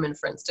that woman,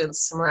 for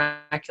instance,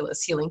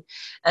 miraculous healing.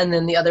 And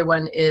then the other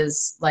one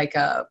is like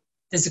a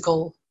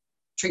physical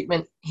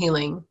treatment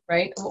healing,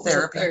 right? What was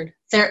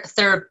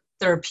Therapy.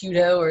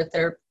 Theraputo or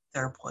Therapoio.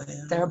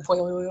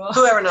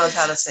 Whoever knows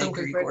how to say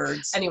Greek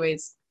words.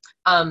 Anyways,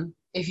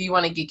 if you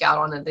want to geek out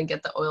on it, then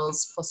get the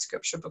Oils plus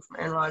Scripture book from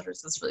Aaron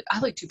Rodgers. It's really, I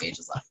have like 2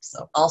 pages left.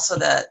 So also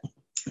that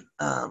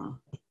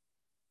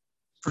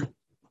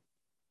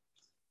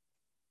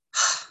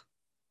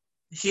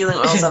Healing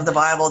Oils of the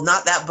Bible,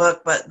 not that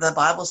book, but the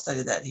Bible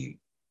study that he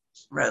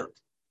wrote.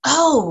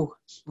 Oh,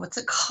 what's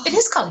it called? It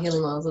is called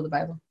Healing Oils of the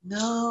Bible.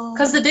 No,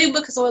 because the big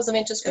book is Oils of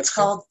Ancient Scripture. It's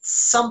called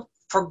Some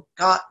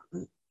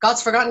Forgotten.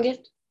 God's Forgotten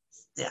Gift.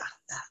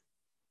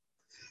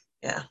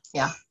 Yeah.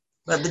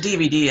 But the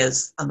DVD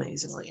is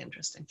amazingly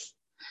interesting.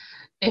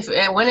 If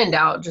when in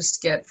doubt,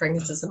 just get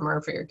frankincense and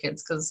myrrh for your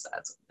kids, because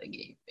that's what they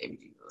gave baby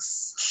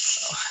Jesus.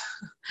 So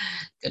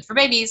good for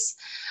babies.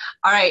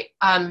 All right.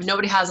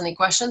 Nobody has any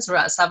questions. We're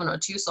at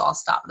 7:02, so I'll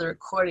stop the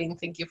recording.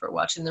 Thank you for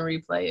watching the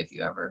replay. If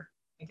you ever,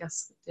 I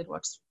guess, did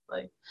watch the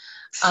replay.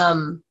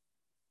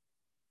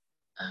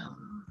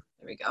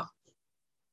 There we go.